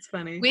 So that's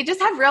funny. We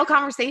just have real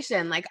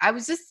conversation. Like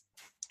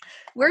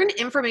we're an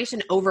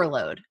information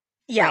overload.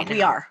 Yeah, right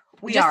we are.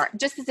 We are.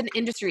 Just as an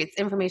industry, it's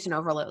information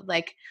overload.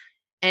 Like,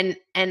 and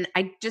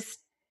I just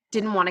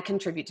didn't want to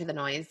contribute to the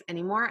noise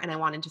anymore. And I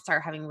wanted to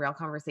start having real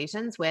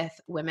conversations with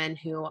women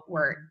who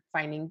were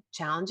finding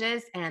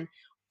challenges and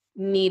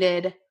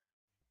needed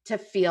to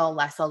feel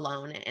less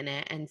alone in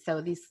it. And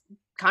so these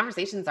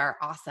conversations are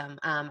awesome.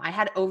 I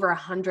had over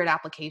 100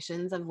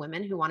 applications of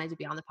women who wanted to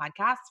be on the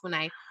podcast when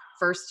I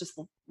first just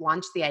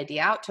launched the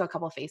idea out to a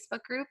couple of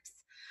Facebook groups,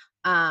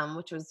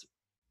 which was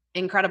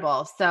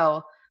incredible.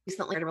 So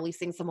recently started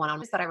releasing some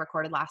one-on-ones that I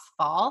recorded last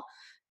fall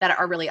that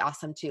are really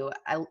awesome too.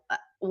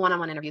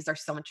 One-on-one interviews are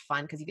so much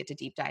fun because you get to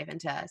deep dive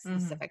into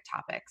specific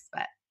topics,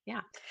 but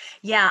yeah.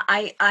 Yeah.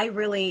 I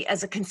really,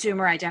 as a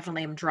consumer, I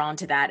definitely am drawn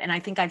to that. And I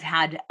think I've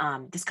had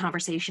this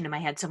conversation in my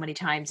head so many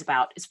times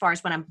about, as far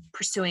as when I'm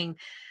pursuing,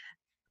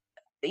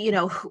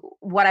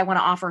 what I want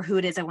to offer, who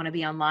it is I want to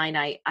be online.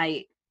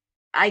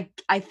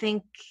 I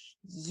think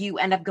you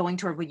end up going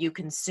toward what you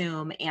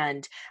consume,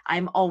 and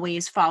I'm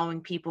always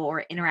following people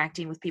or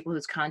interacting with people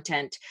whose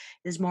content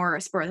is more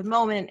spur of the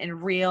moment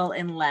and real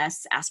and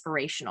less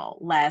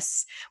aspirational,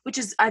 which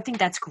is, I think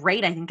that's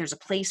great. I think there's a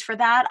place for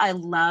that. I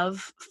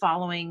love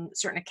following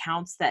certain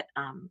accounts that,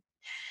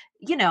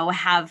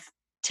 have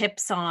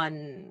tips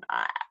on,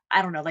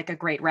 I don't know, like a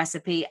great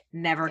recipe.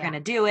 Never going to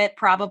do it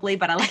probably,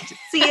 but I like to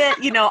see it.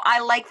 I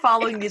like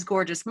following these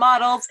gorgeous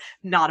models,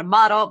 not a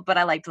model, but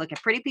I like to look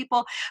at pretty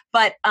people.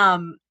 But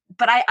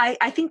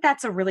I think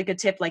that's a really good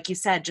tip. Like you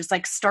said, just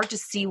like start to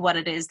see what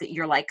it is that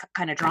you're like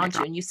kind of drawn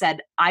to. And you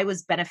said I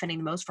was benefiting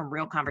the most from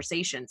real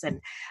conversations. And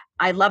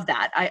I love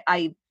that.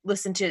 I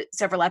listened to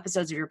several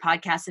episodes of your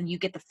podcast, and you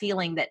get the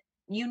feeling that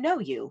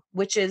you,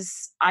 which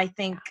is, I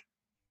think,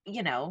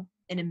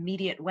 an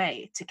immediate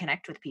way to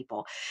connect with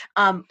people.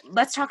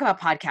 Let's talk about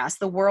podcasts.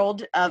 The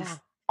world of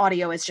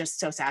audio is just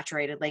so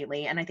saturated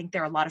lately. And I think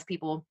there are a lot of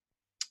people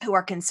who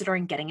are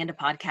considering getting into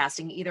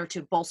podcasting, either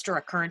to bolster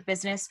a current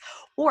business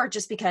or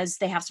just because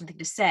they have something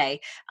to say.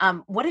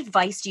 What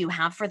advice do you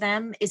have for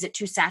them? Is it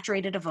too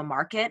saturated of a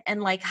market?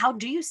 And like, how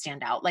do you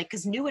stand out? Like,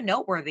 because New and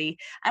Noteworthy,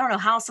 I don't know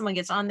how someone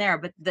gets on there,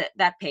 but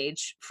that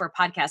page for a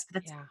podcast,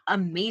 but that's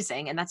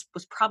amazing. And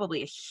was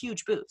probably a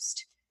huge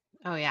boost.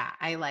 Oh yeah.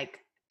 I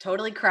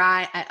totally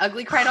cry. I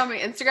ugly cried on my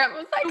Instagram. I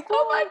was like,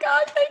 oh my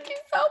God, thank you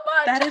so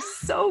much. That is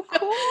so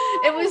cool.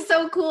 It was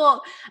so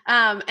cool.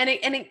 And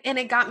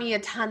it got me a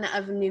ton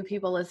of new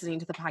people listening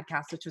to the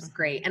podcast, which was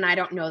great. And I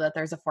don't know that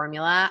there's a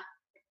formula.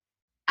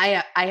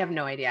 I have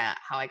no idea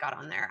how I got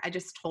on there. I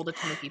just told a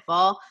ton of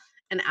people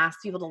and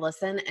asked people to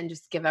listen and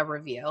just give a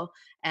review.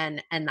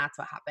 And that's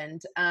what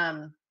happened.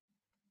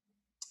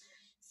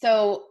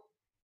 So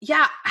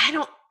yeah, I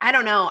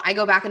don't know. I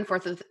go back and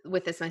forth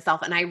with this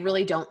myself, and I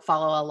really don't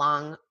follow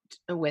along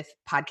with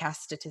podcast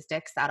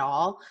statistics at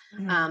all.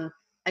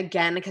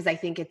 Again, because I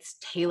think it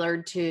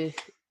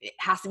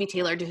has to be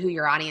tailored to who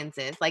your audience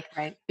is. Like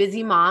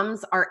busy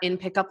moms are in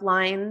pickup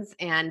lines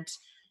and,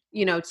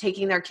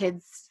 taking their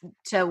kids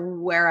to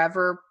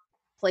wherever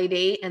play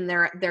date, and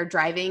they're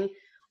driving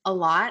a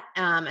lot.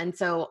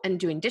 And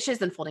doing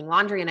dishes and folding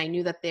laundry. And I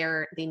knew that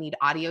they need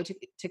audio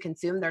to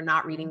consume. They're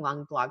not reading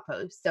long blog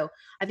posts. So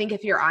I think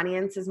if your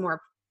audience is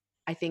more,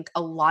 I think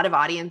a lot of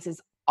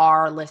audiences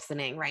are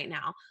listening right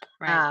now.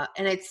 Right.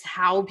 And it's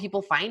how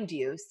people find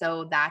you.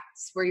 So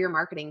that's where your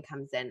marketing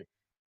comes in.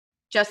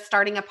 Just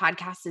starting a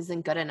podcast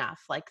isn't good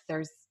enough. Like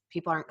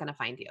people aren't going to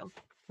find you.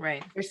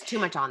 Right. There's too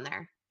much on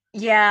there.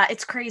 Yeah,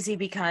 it's crazy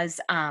because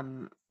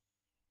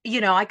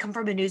I come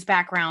from a news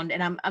background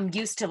and I'm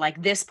used to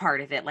like this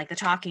part of it, like the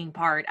talking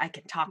part. I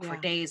can talk for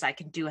days. I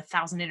can do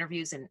 1,000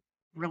 interviews and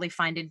really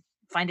find it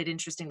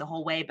interesting the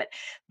whole way. But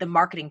the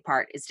marketing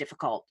part is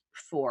difficult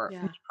for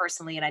me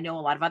personally. And I know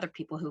a lot of other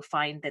people who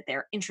find that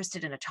they're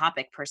interested in a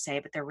topic per se,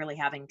 but they're really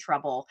having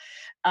trouble,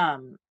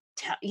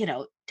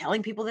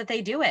 telling people that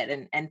they do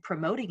it and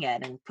promoting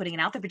it and putting it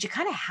out there. But you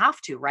kind of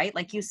have to, right?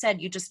 Like you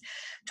said, you just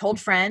told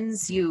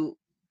friends, you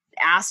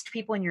asked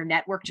people in your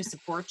network to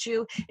support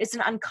you. It's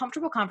an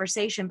uncomfortable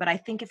conversation, but I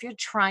think if you're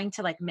trying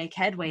to like make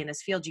headway in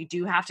this field, you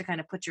do have to kind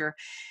of put your,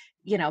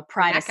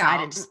 pride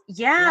aside and just,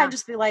 and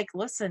just be like,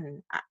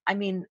 listen, I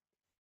mean,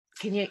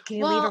 can you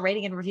leave a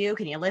rating and review?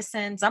 Can you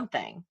listen?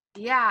 Something.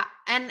 Yeah.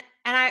 And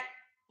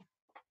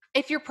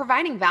if you're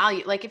providing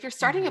value, like if you're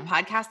starting a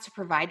podcast to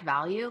provide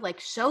value, like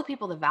show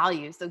people the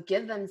value. So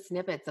give them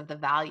snippets of the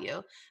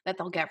value that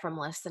they'll get from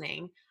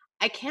listening.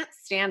 I can't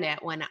stand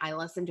it when I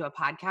listen to a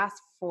podcast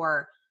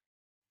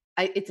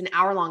it's an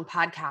hour-long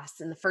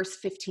podcast and the first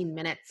 15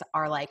 minutes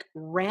are like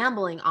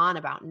rambling on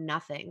about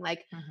nothing.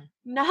 Like,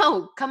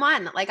 no, come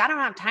on. Like, I don't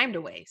have time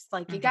to waste.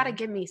 Like, you got to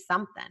give me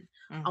something.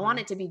 I want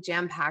it to be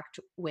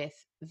jam-packed with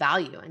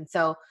value. And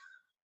so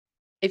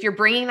if you're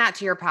bringing that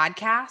to your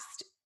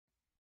podcast,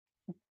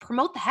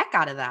 promote the heck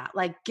out of that.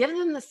 Like, give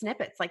them the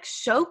snippets, like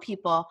show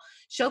people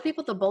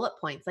the bullet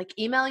points, like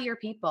email your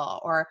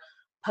people or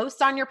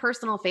post on your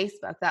personal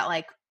Facebook that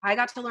like, I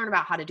got to learn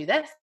about how to do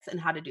this and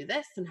how to do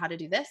this and how to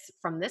do this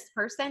from this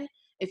person.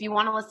 If you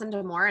want to listen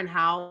to more and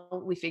how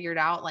we figured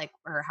out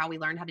or how we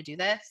learned how to do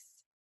this,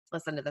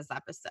 listen to this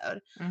episode.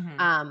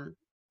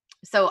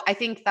 So I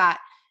think that,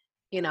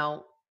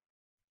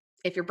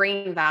 if you're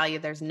bringing value,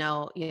 there's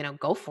no,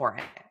 go for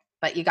it.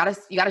 But you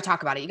gotta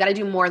talk about it. You gotta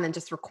do more than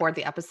just record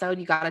the episode.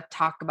 You gotta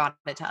talk about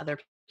it to other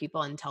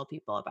people and tell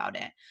people about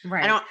it.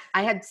 Right.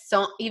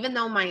 Even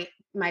though my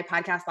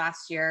podcast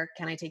last year,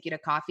 Can I Take You to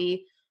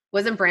Coffee,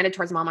 wasn't branded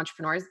towards mom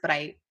entrepreneurs, but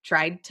I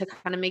tried to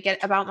kind of make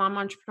it about mom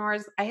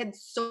entrepreneurs. I had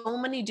so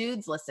many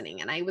dudes listening.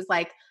 And I was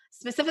like,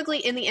 specifically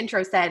in the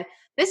intro said,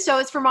 this show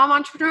is for mom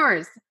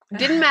entrepreneurs.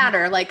 Didn't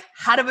matter. Like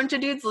had a bunch of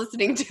dudes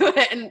listening to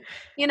it. And,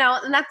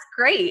 and that's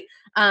great.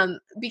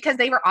 Because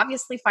they were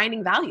obviously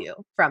finding value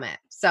from it.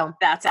 So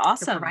that's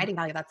awesome. Providing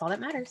value. That's all that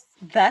matters.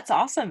 That's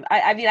awesome.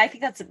 I mean, I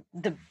think that's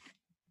the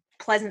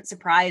pleasant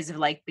surprise of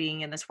like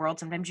being in this world.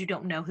 Sometimes you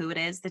don't know who it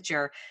is that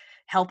you're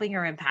helping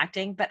or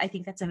impacting, but I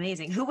think that's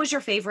amazing. Who was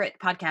your favorite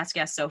podcast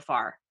guest so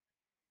far?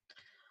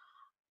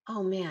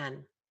 Oh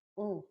man.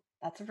 Oh,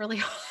 that's really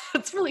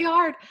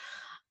hard.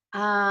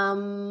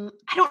 I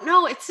don't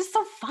know. It's just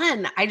so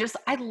fun.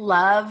 I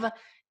love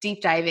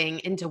deep diving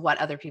into what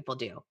other people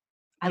do.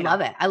 I love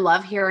it. I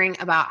love hearing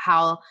about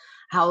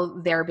how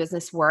their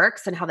business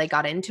works and how they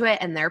got into it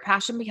and their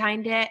passion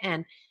behind it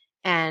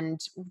and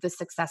the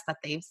success that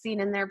they've seen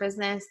in their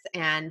business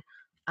and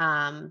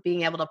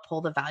being able to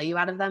pull the value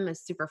out of them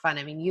is super fun.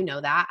 I mean,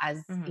 that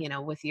as,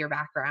 with your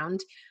background,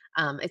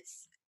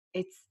 it's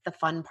the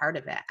fun part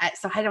of it.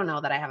 So I don't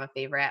know that I have a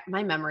favorite.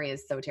 My memory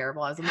is so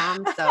terrible as a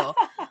mom. So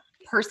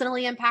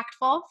personally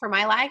impactful for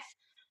my life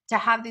to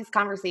have these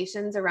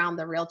conversations around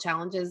the real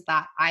challenges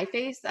that I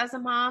face as a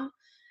mom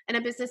and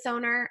a business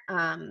owner,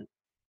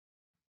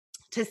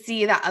 to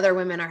see that other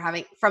women are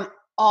having from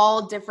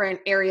all different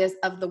areas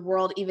of the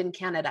world, even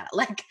Canada,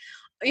 like,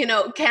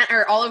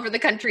 or all over the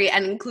country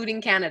and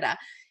including Canada,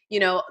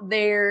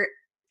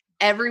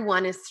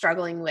 everyone is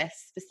struggling with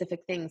specific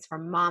things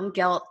from mom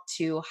guilt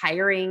to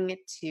hiring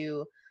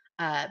to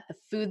the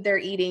food they're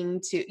eating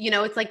to,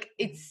 it's like,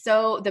 it's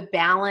so the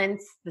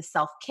balance, the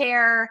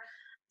self-care,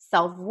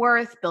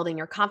 self-worth, building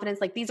your confidence.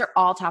 Like these are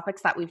all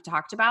topics that we've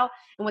talked about.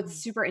 And what's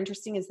super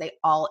interesting is they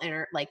all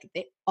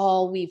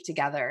weave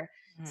together.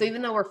 So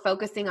even though we're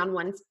focusing on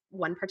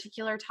one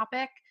particular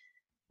topic,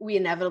 we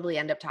inevitably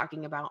end up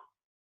talking about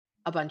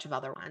a bunch of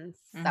other ones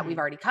that we've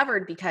already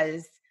covered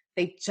because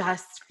they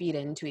just feed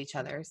into each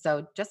other.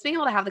 So just being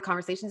able to have the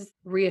conversations is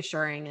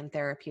reassuring and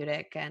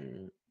therapeutic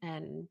and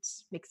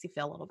makes you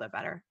feel a little bit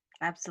better.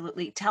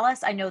 Absolutely. Tell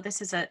us, I know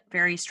this is a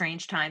very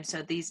strange time,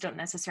 so these don't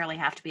necessarily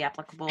have to be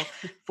applicable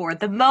for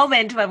the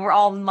moment when we're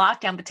all in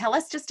lockdown, but tell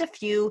us just a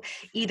few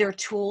either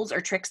tools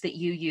or tricks that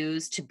you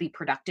use to be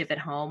productive at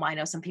home. I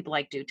know some people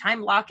like do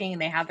time blocking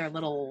and they have their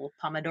little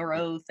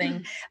Pomodoro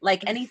thing,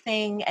 like any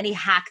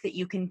hack that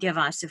you can give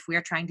us if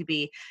we're trying to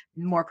be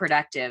more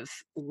productive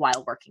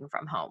while working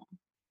from home.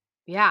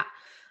 Yeah.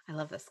 I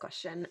love this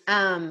question.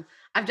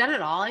 I've done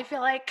it all. I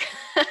feel like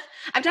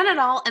I've done it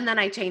all and then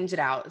I change it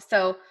out.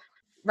 So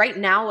right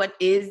now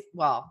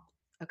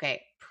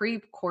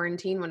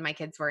pre-quarantine when my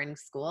kids were in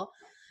school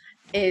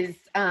is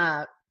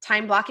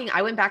time blocking,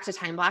 I went back to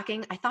time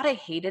blocking. I thought I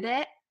hated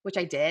it, which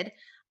I did,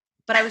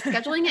 but I was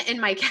scheduling it in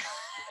my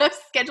I was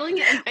scheduling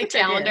it in my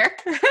calendar.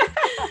 I was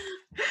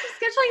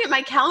scheduling it in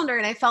my calendar,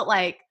 and I felt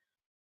like,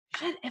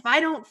 shit, if I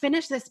don't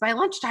finish this by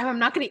lunchtime, I'm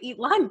not going to eat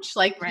lunch.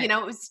 Like, Right.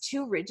 it was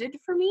too rigid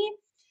for me.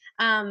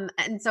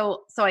 And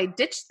so I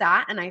ditched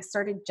that, and I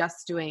started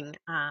just doing,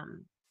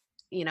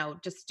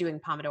 just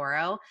doing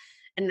Pomodoro.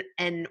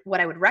 And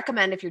what I would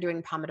recommend if you're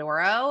doing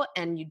Pomodoro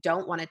and you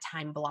don't want to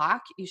time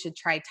block, you should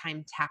try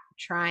time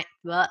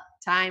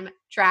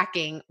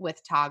tracking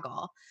with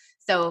Toggle.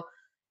 So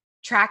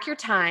track your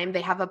time.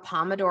 They have a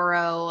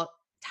Pomodoro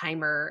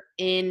timer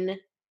in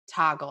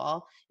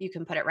Toggle. You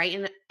can put it right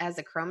in as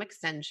a Chrome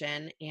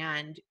extension,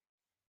 and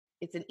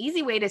it's an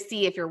easy way to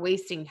see if you're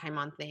wasting time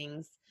on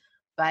things,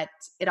 but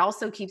it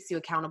also keeps you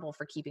accountable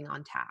for keeping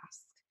on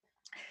task.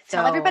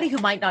 Tell everybody who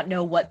might not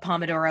know what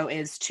Pomodoro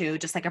is too,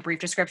 just like a brief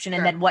description,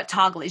 and Sure. then what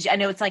Toggle is. I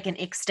know it's like an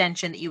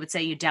extension that you would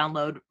say you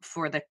download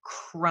for the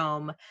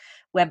Chrome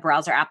web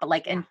browser app,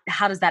 but and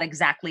how does that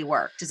exactly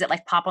work? Does it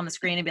like pop on the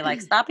screen and be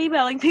like, stop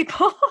emailing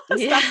people?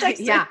 Stop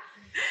texting?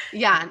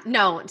 Yeah.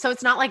 No. So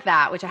it's not like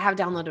that, which I have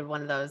downloaded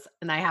one of those,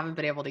 and I haven't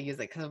been able to use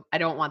it because I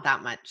don't want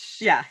that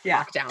much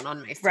lockdown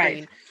on my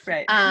screen.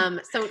 Right.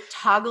 So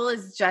Toggle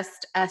is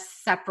just a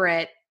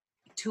separate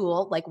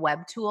tool, like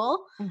web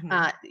tool.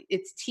 Mm-hmm.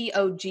 It's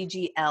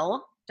toggl.com.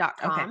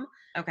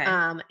 Okay.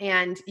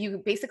 And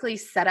you basically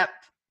set up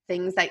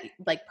things that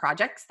like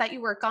projects that you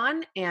work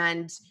on,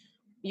 and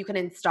you can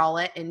install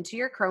it into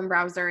your Chrome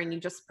browser, and you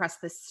just press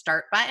the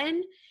start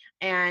button,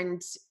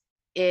 and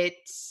it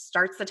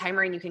starts the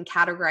timer, and you can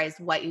categorize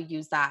what you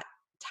use that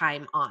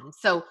time on.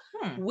 So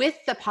with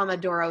the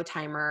Pomodoro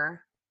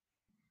timer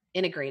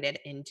integrated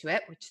into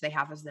it, which they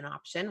have as an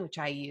option, which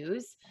I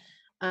use,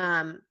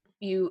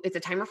 it's a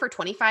timer for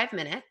 25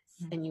 minutes,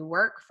 and you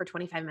work for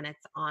 25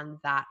 minutes on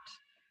that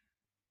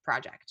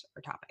project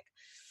or topic.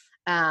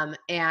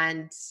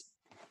 And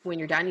when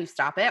you're done, you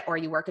stop it, or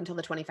you work until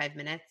the 25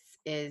 minutes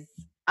is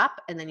up,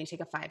 and then you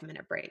take a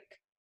 5-minute break.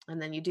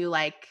 And then you do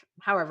like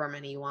however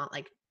many you want,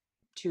 like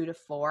 2 to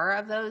 4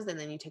 of those, and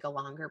then you take a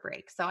longer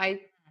break. So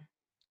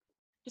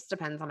just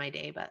depends on my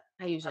day, but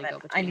I usually go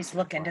between. I need to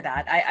look into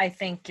that. I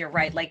think you're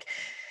right. Like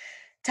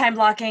time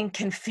blocking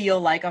can feel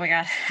like, oh my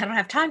God, I don't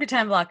have time to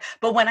time block.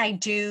 But when I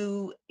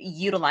do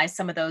utilize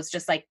some of those,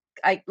 just like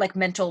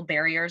mental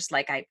barriers,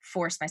 like I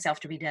force myself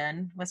to be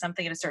done with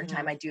something at a certain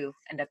time, I do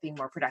end up being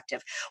more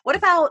productive. What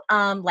about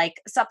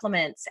like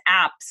supplements,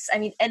 apps? I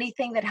mean,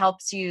 anything that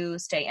helps you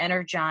stay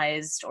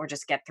energized or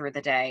just get through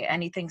the day,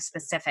 anything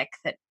specific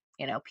that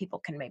people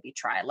can maybe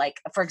try.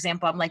 Like, for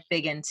example, I'm like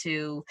big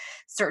into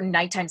certain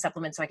nighttime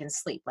supplements so I can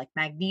sleep. Like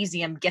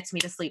magnesium gets me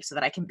to sleep so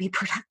that I can be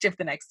productive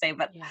the next day.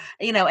 But,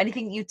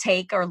 anything you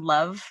take or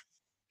love?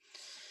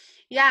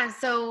 Yeah.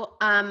 So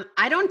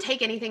I don't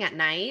take anything at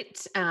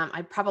night.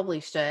 I probably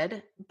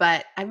should,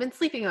 but I've been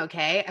sleeping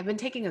okay. I've been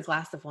taking a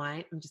glass of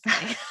wine. I'm just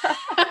kidding.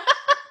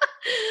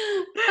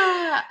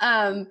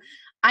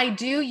 I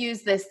do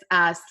use this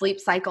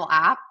sleep cycle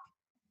app.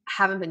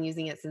 Haven't been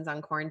using it since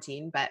on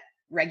quarantine, but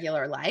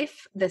regular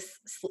life.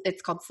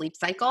 It's called Sleep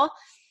Cycle,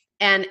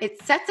 and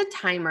it sets a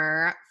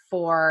timer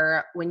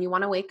for when you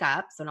want to wake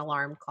up, so an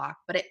alarm clock,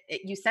 but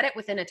you set it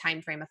within a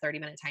time frame, a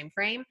 30-minute time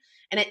frame,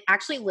 and it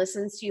actually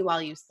listens to you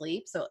while you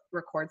sleep. So it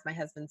records my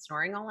husband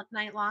snoring all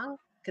night long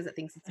because it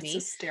thinks it's me.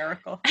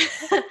 Hysterical.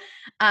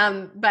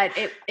 But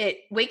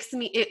it wakes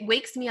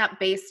me up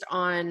based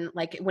on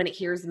like when it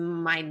hears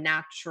my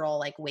natural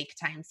like wake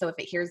time. So if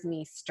it hears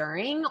me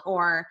stirring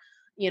or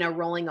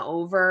rolling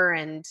over,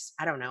 and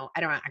I don't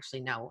actually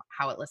know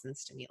how it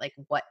listens to me, like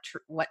what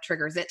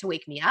triggers it to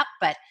wake me up.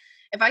 But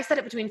if I set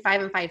it between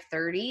 5 and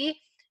 5:30,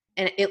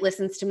 and it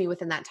listens to me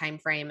within that time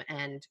frame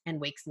and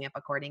wakes me up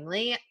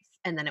accordingly,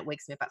 and then it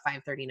wakes me up at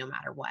 5:30 no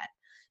matter what.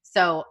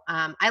 So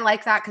I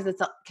like that because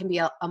can be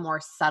a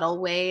more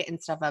subtle way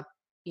instead of a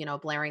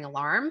blaring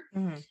alarm.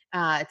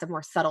 It's a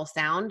more subtle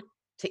sound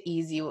to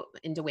ease you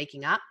into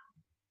waking up.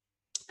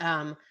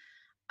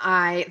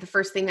 The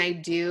first thing I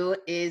do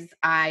is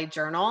I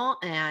journal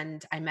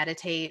and I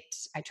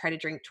meditate. I try to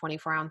drink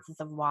 24 ounces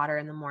of water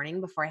in the morning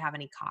before I have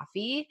any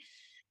coffee.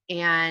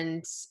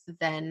 And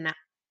then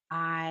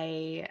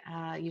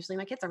usually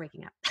my kids are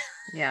waking up.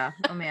 Yeah.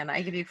 Oh man,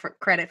 I give you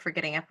credit for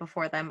getting up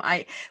before them.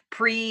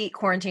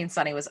 Pre-quarantine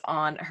Sunny was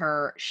on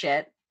her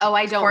shit. Oh,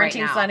 I don't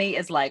Quarantine right now. Sunny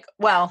is like,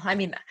 well, I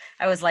mean,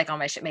 I was like on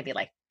my shit maybe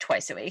like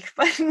twice a week,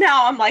 but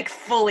now I'm like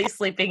fully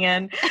sleeping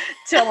in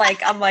till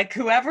like, I'm like,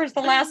 whoever's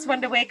the last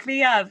one to wake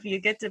me up, you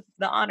get the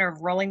honor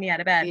of rolling me out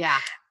of bed. Yeah.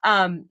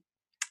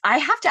 I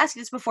have to ask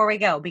you this before we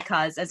go,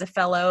 because as a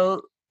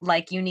fellow,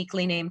 like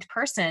uniquely named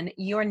person,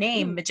 your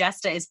name,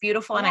 Majesta, is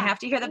beautiful. And I have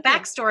to hear the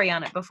backstory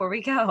on it before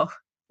we go.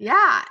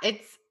 Yeah.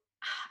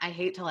 I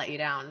hate to let you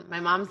down.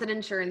 My mom's an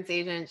insurance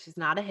agent. She's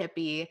not a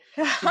hippie.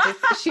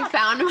 She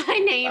found my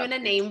name in a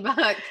name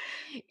book,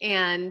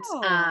 and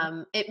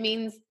it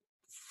means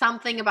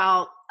something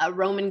about a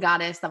Roman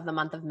goddess of the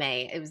month of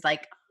May. It was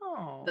like,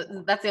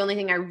 that's the only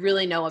thing I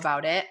really know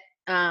about it.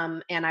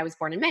 And I was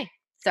born in May.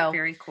 So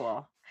very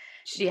cool.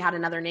 she had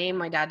another name.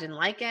 My dad didn't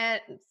like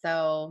it.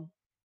 So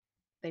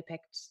they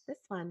picked this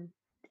one.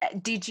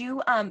 Did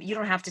you, you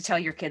don't have to tell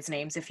your kids'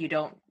 names if you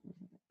don't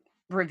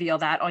reveal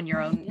that on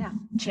your own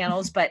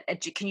channels, but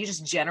can you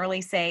just generally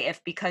say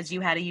if, because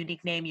you had a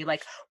unique name, you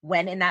like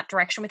went in that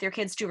direction with your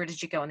kids too, or did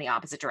you go in the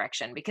opposite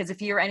direction? Because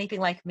if you're anything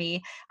like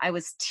me, I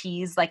was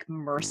teased like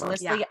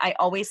mercilessly. Yeah. I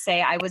always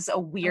say I was a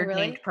weird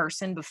really? named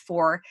person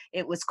before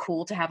it was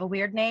cool to have a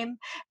weird name.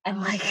 And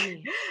like,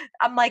 funny.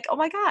 I'm like, oh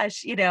my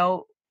gosh, you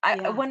know, I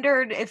Yeah.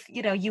 wondered if,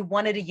 you know, you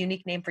wanted a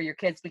unique name for your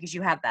kids because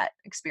you had that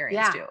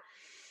experience too.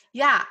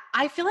 Yeah.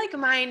 I feel like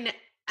mine,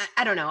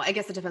 I don't know. I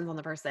guess it depends on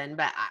the person,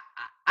 but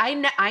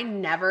I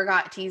never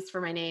got teased for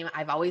my name.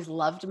 I've always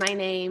loved my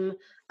name.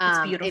 It's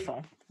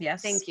beautiful.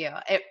 Yes. Thank you.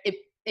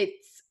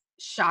 It's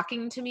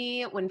shocking to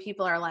me when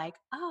people are like,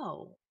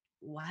 oh,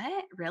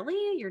 what?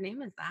 Really? Your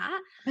name is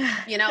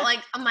that? You know, like,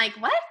 I'm like,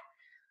 what?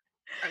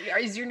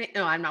 Is your name?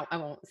 No, I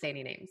won't say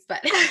any names,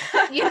 but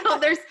you know,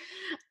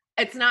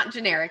 it's not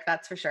generic.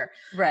 That's for sure.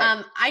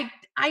 Right.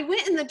 I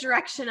went in the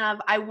direction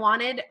of, I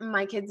wanted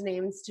my kids'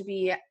 names to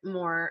be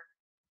more,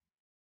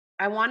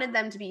 I wanted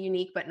them to be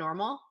unique, but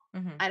normal.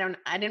 Mm-hmm.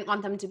 I didn't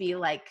want them to be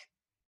like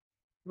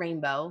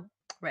rainbow.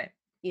 Right.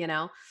 You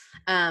know?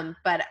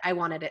 But I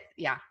wanted it.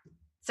 Yeah.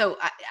 So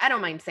I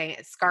don't mind saying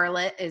it.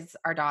 Scarlett is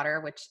our daughter,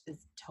 which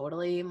is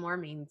totally more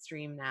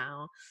mainstream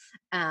now.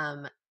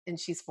 And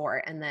she's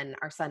 4. And then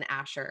our son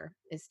Asher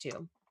is 2.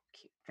 Cute.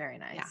 Very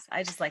nice. Yeah.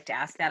 I just like to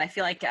ask that. I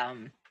feel like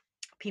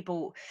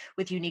people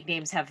with unique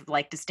names have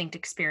like distinct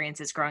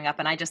experiences growing up,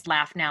 and I just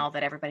laugh now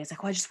that everybody's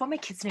like, well, I just want my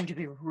kid's name to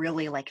be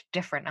really like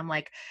different. I'm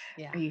like,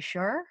 are you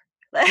sure?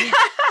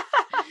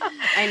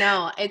 I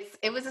know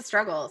it was a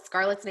struggle.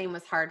 Scarlett's name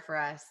was hard for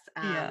us.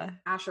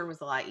 Asher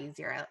was a lot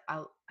easier.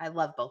 I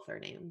love both their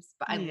names,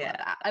 but I love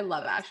that. I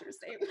love Asher's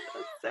name.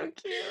 So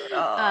cute.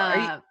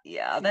 Oh,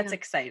 that's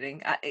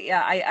exciting.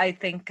 I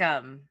think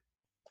I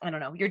don't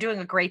know. You're doing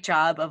a great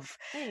job of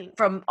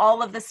from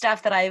all of the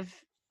stuff that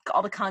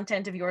all the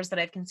content of yours that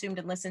I've consumed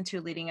and listened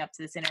to leading up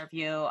to this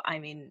interview. I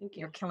mean,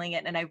 you're killing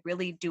it. And I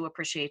really do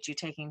appreciate you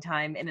taking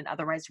time in an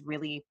otherwise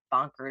really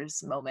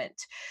bonkers moment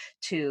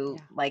to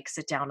like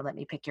sit down and let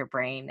me pick your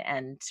brain.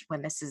 And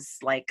when this is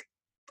like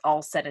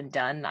all said and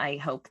done, I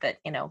hope that,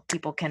 you know,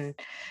 people can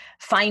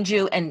find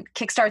you and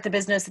kickstart the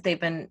business that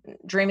they've been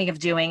dreaming of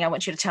doing. I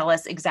want you to tell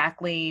us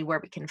exactly where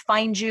we can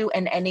find you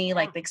and any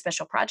like big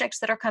special projects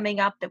that are coming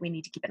up that we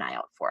need to keep an eye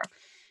out for.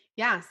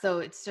 Yeah, so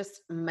it's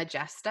just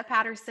Majesta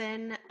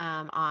Patterson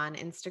on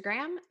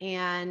Instagram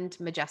and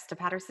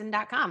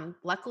majestapatterson.com.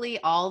 Luckily,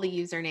 all the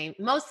username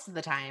most of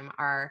the time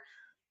are,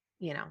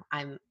 you know,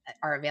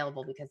 are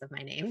available because of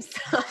my name.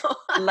 So.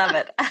 Love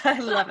it. I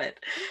love it.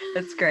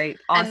 That's great.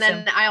 Awesome.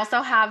 And then I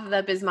also have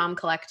the Biz Mom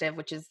Collective,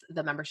 which is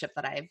the membership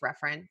that I've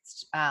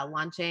referenced,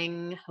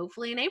 launching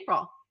hopefully in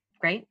April.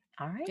 Great.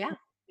 All right. Yeah.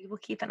 We will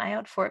keep an eye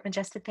out for it.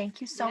 Majesta, thank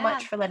you so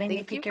much for letting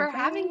me pick your brain.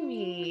 Thank you for having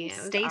me.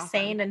 Stay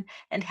sane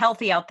and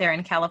healthy out there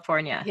in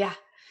California. Yeah.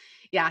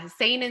 Yeah.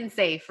 Sane and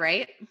safe,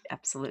 right?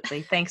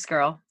 Absolutely. Thanks,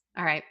 girl.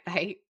 All right.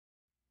 Bye.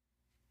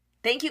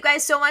 Thank you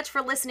guys so much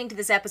for listening to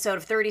this episode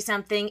of 30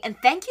 Something. And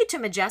thank you to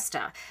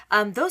Majesta.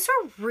 Those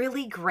are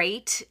really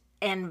great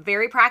and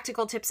very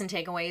practical tips and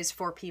takeaways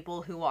for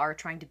people who are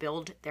trying to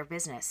build their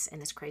business in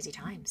this crazy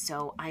time.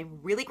 So I'm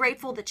really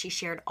grateful that she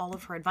shared all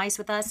of her advice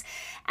with us.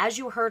 As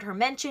you heard her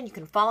mention, you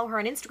can follow her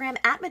on Instagram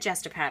at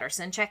Majesta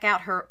Patterson. Check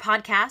out her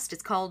podcast.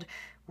 It's called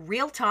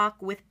Real Talk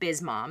with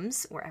Biz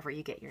Moms, wherever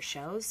you get your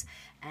shows.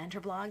 And her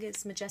blog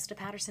is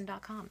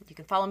majestapatterson.com. You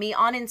can follow me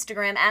on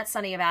Instagram at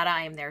Sunny Avada.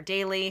 I am there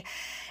daily.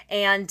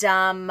 And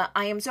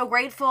I am so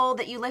grateful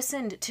that you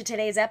listened to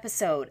today's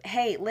episode.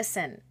 Hey,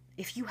 listen.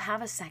 If you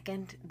have a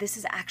second, this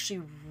is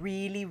actually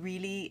really,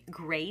 really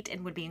great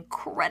and would be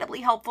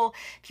incredibly helpful.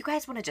 If you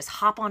guys want to just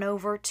hop on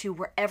over to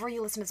wherever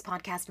you listen to this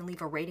podcast and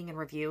leave a rating and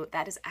review,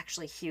 that is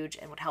actually huge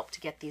and would help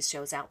to get these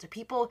shows out to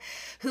people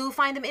who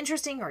find them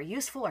interesting or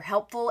useful or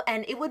helpful.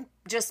 And it would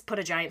just put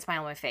a giant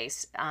smile on my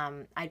face.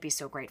 I'd be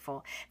so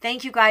grateful.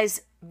 Thank you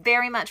guys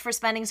very much for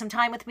spending some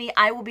time with me.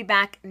 I will be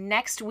back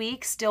next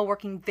week, still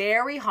working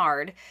very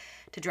hard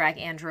to drag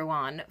Andrew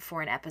on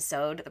for an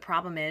episode. The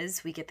problem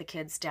is we get the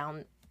kids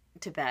down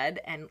to bed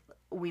and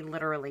we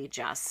literally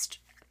just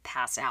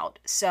pass out.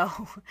 So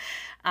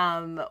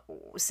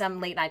some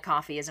late night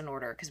coffee is in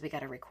order because we got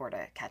to record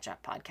a catch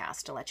up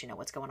podcast to let you know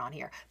what's going on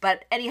here.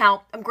 But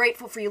anyhow, I'm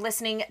grateful for you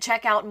listening.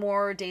 Check out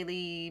more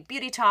daily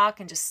beauty talk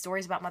and just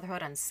stories about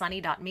motherhood on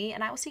sunny.me.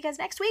 And I will see you guys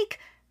next week.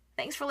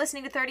 Thanks for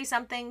listening to 30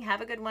 Something.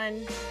 Have a good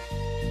one.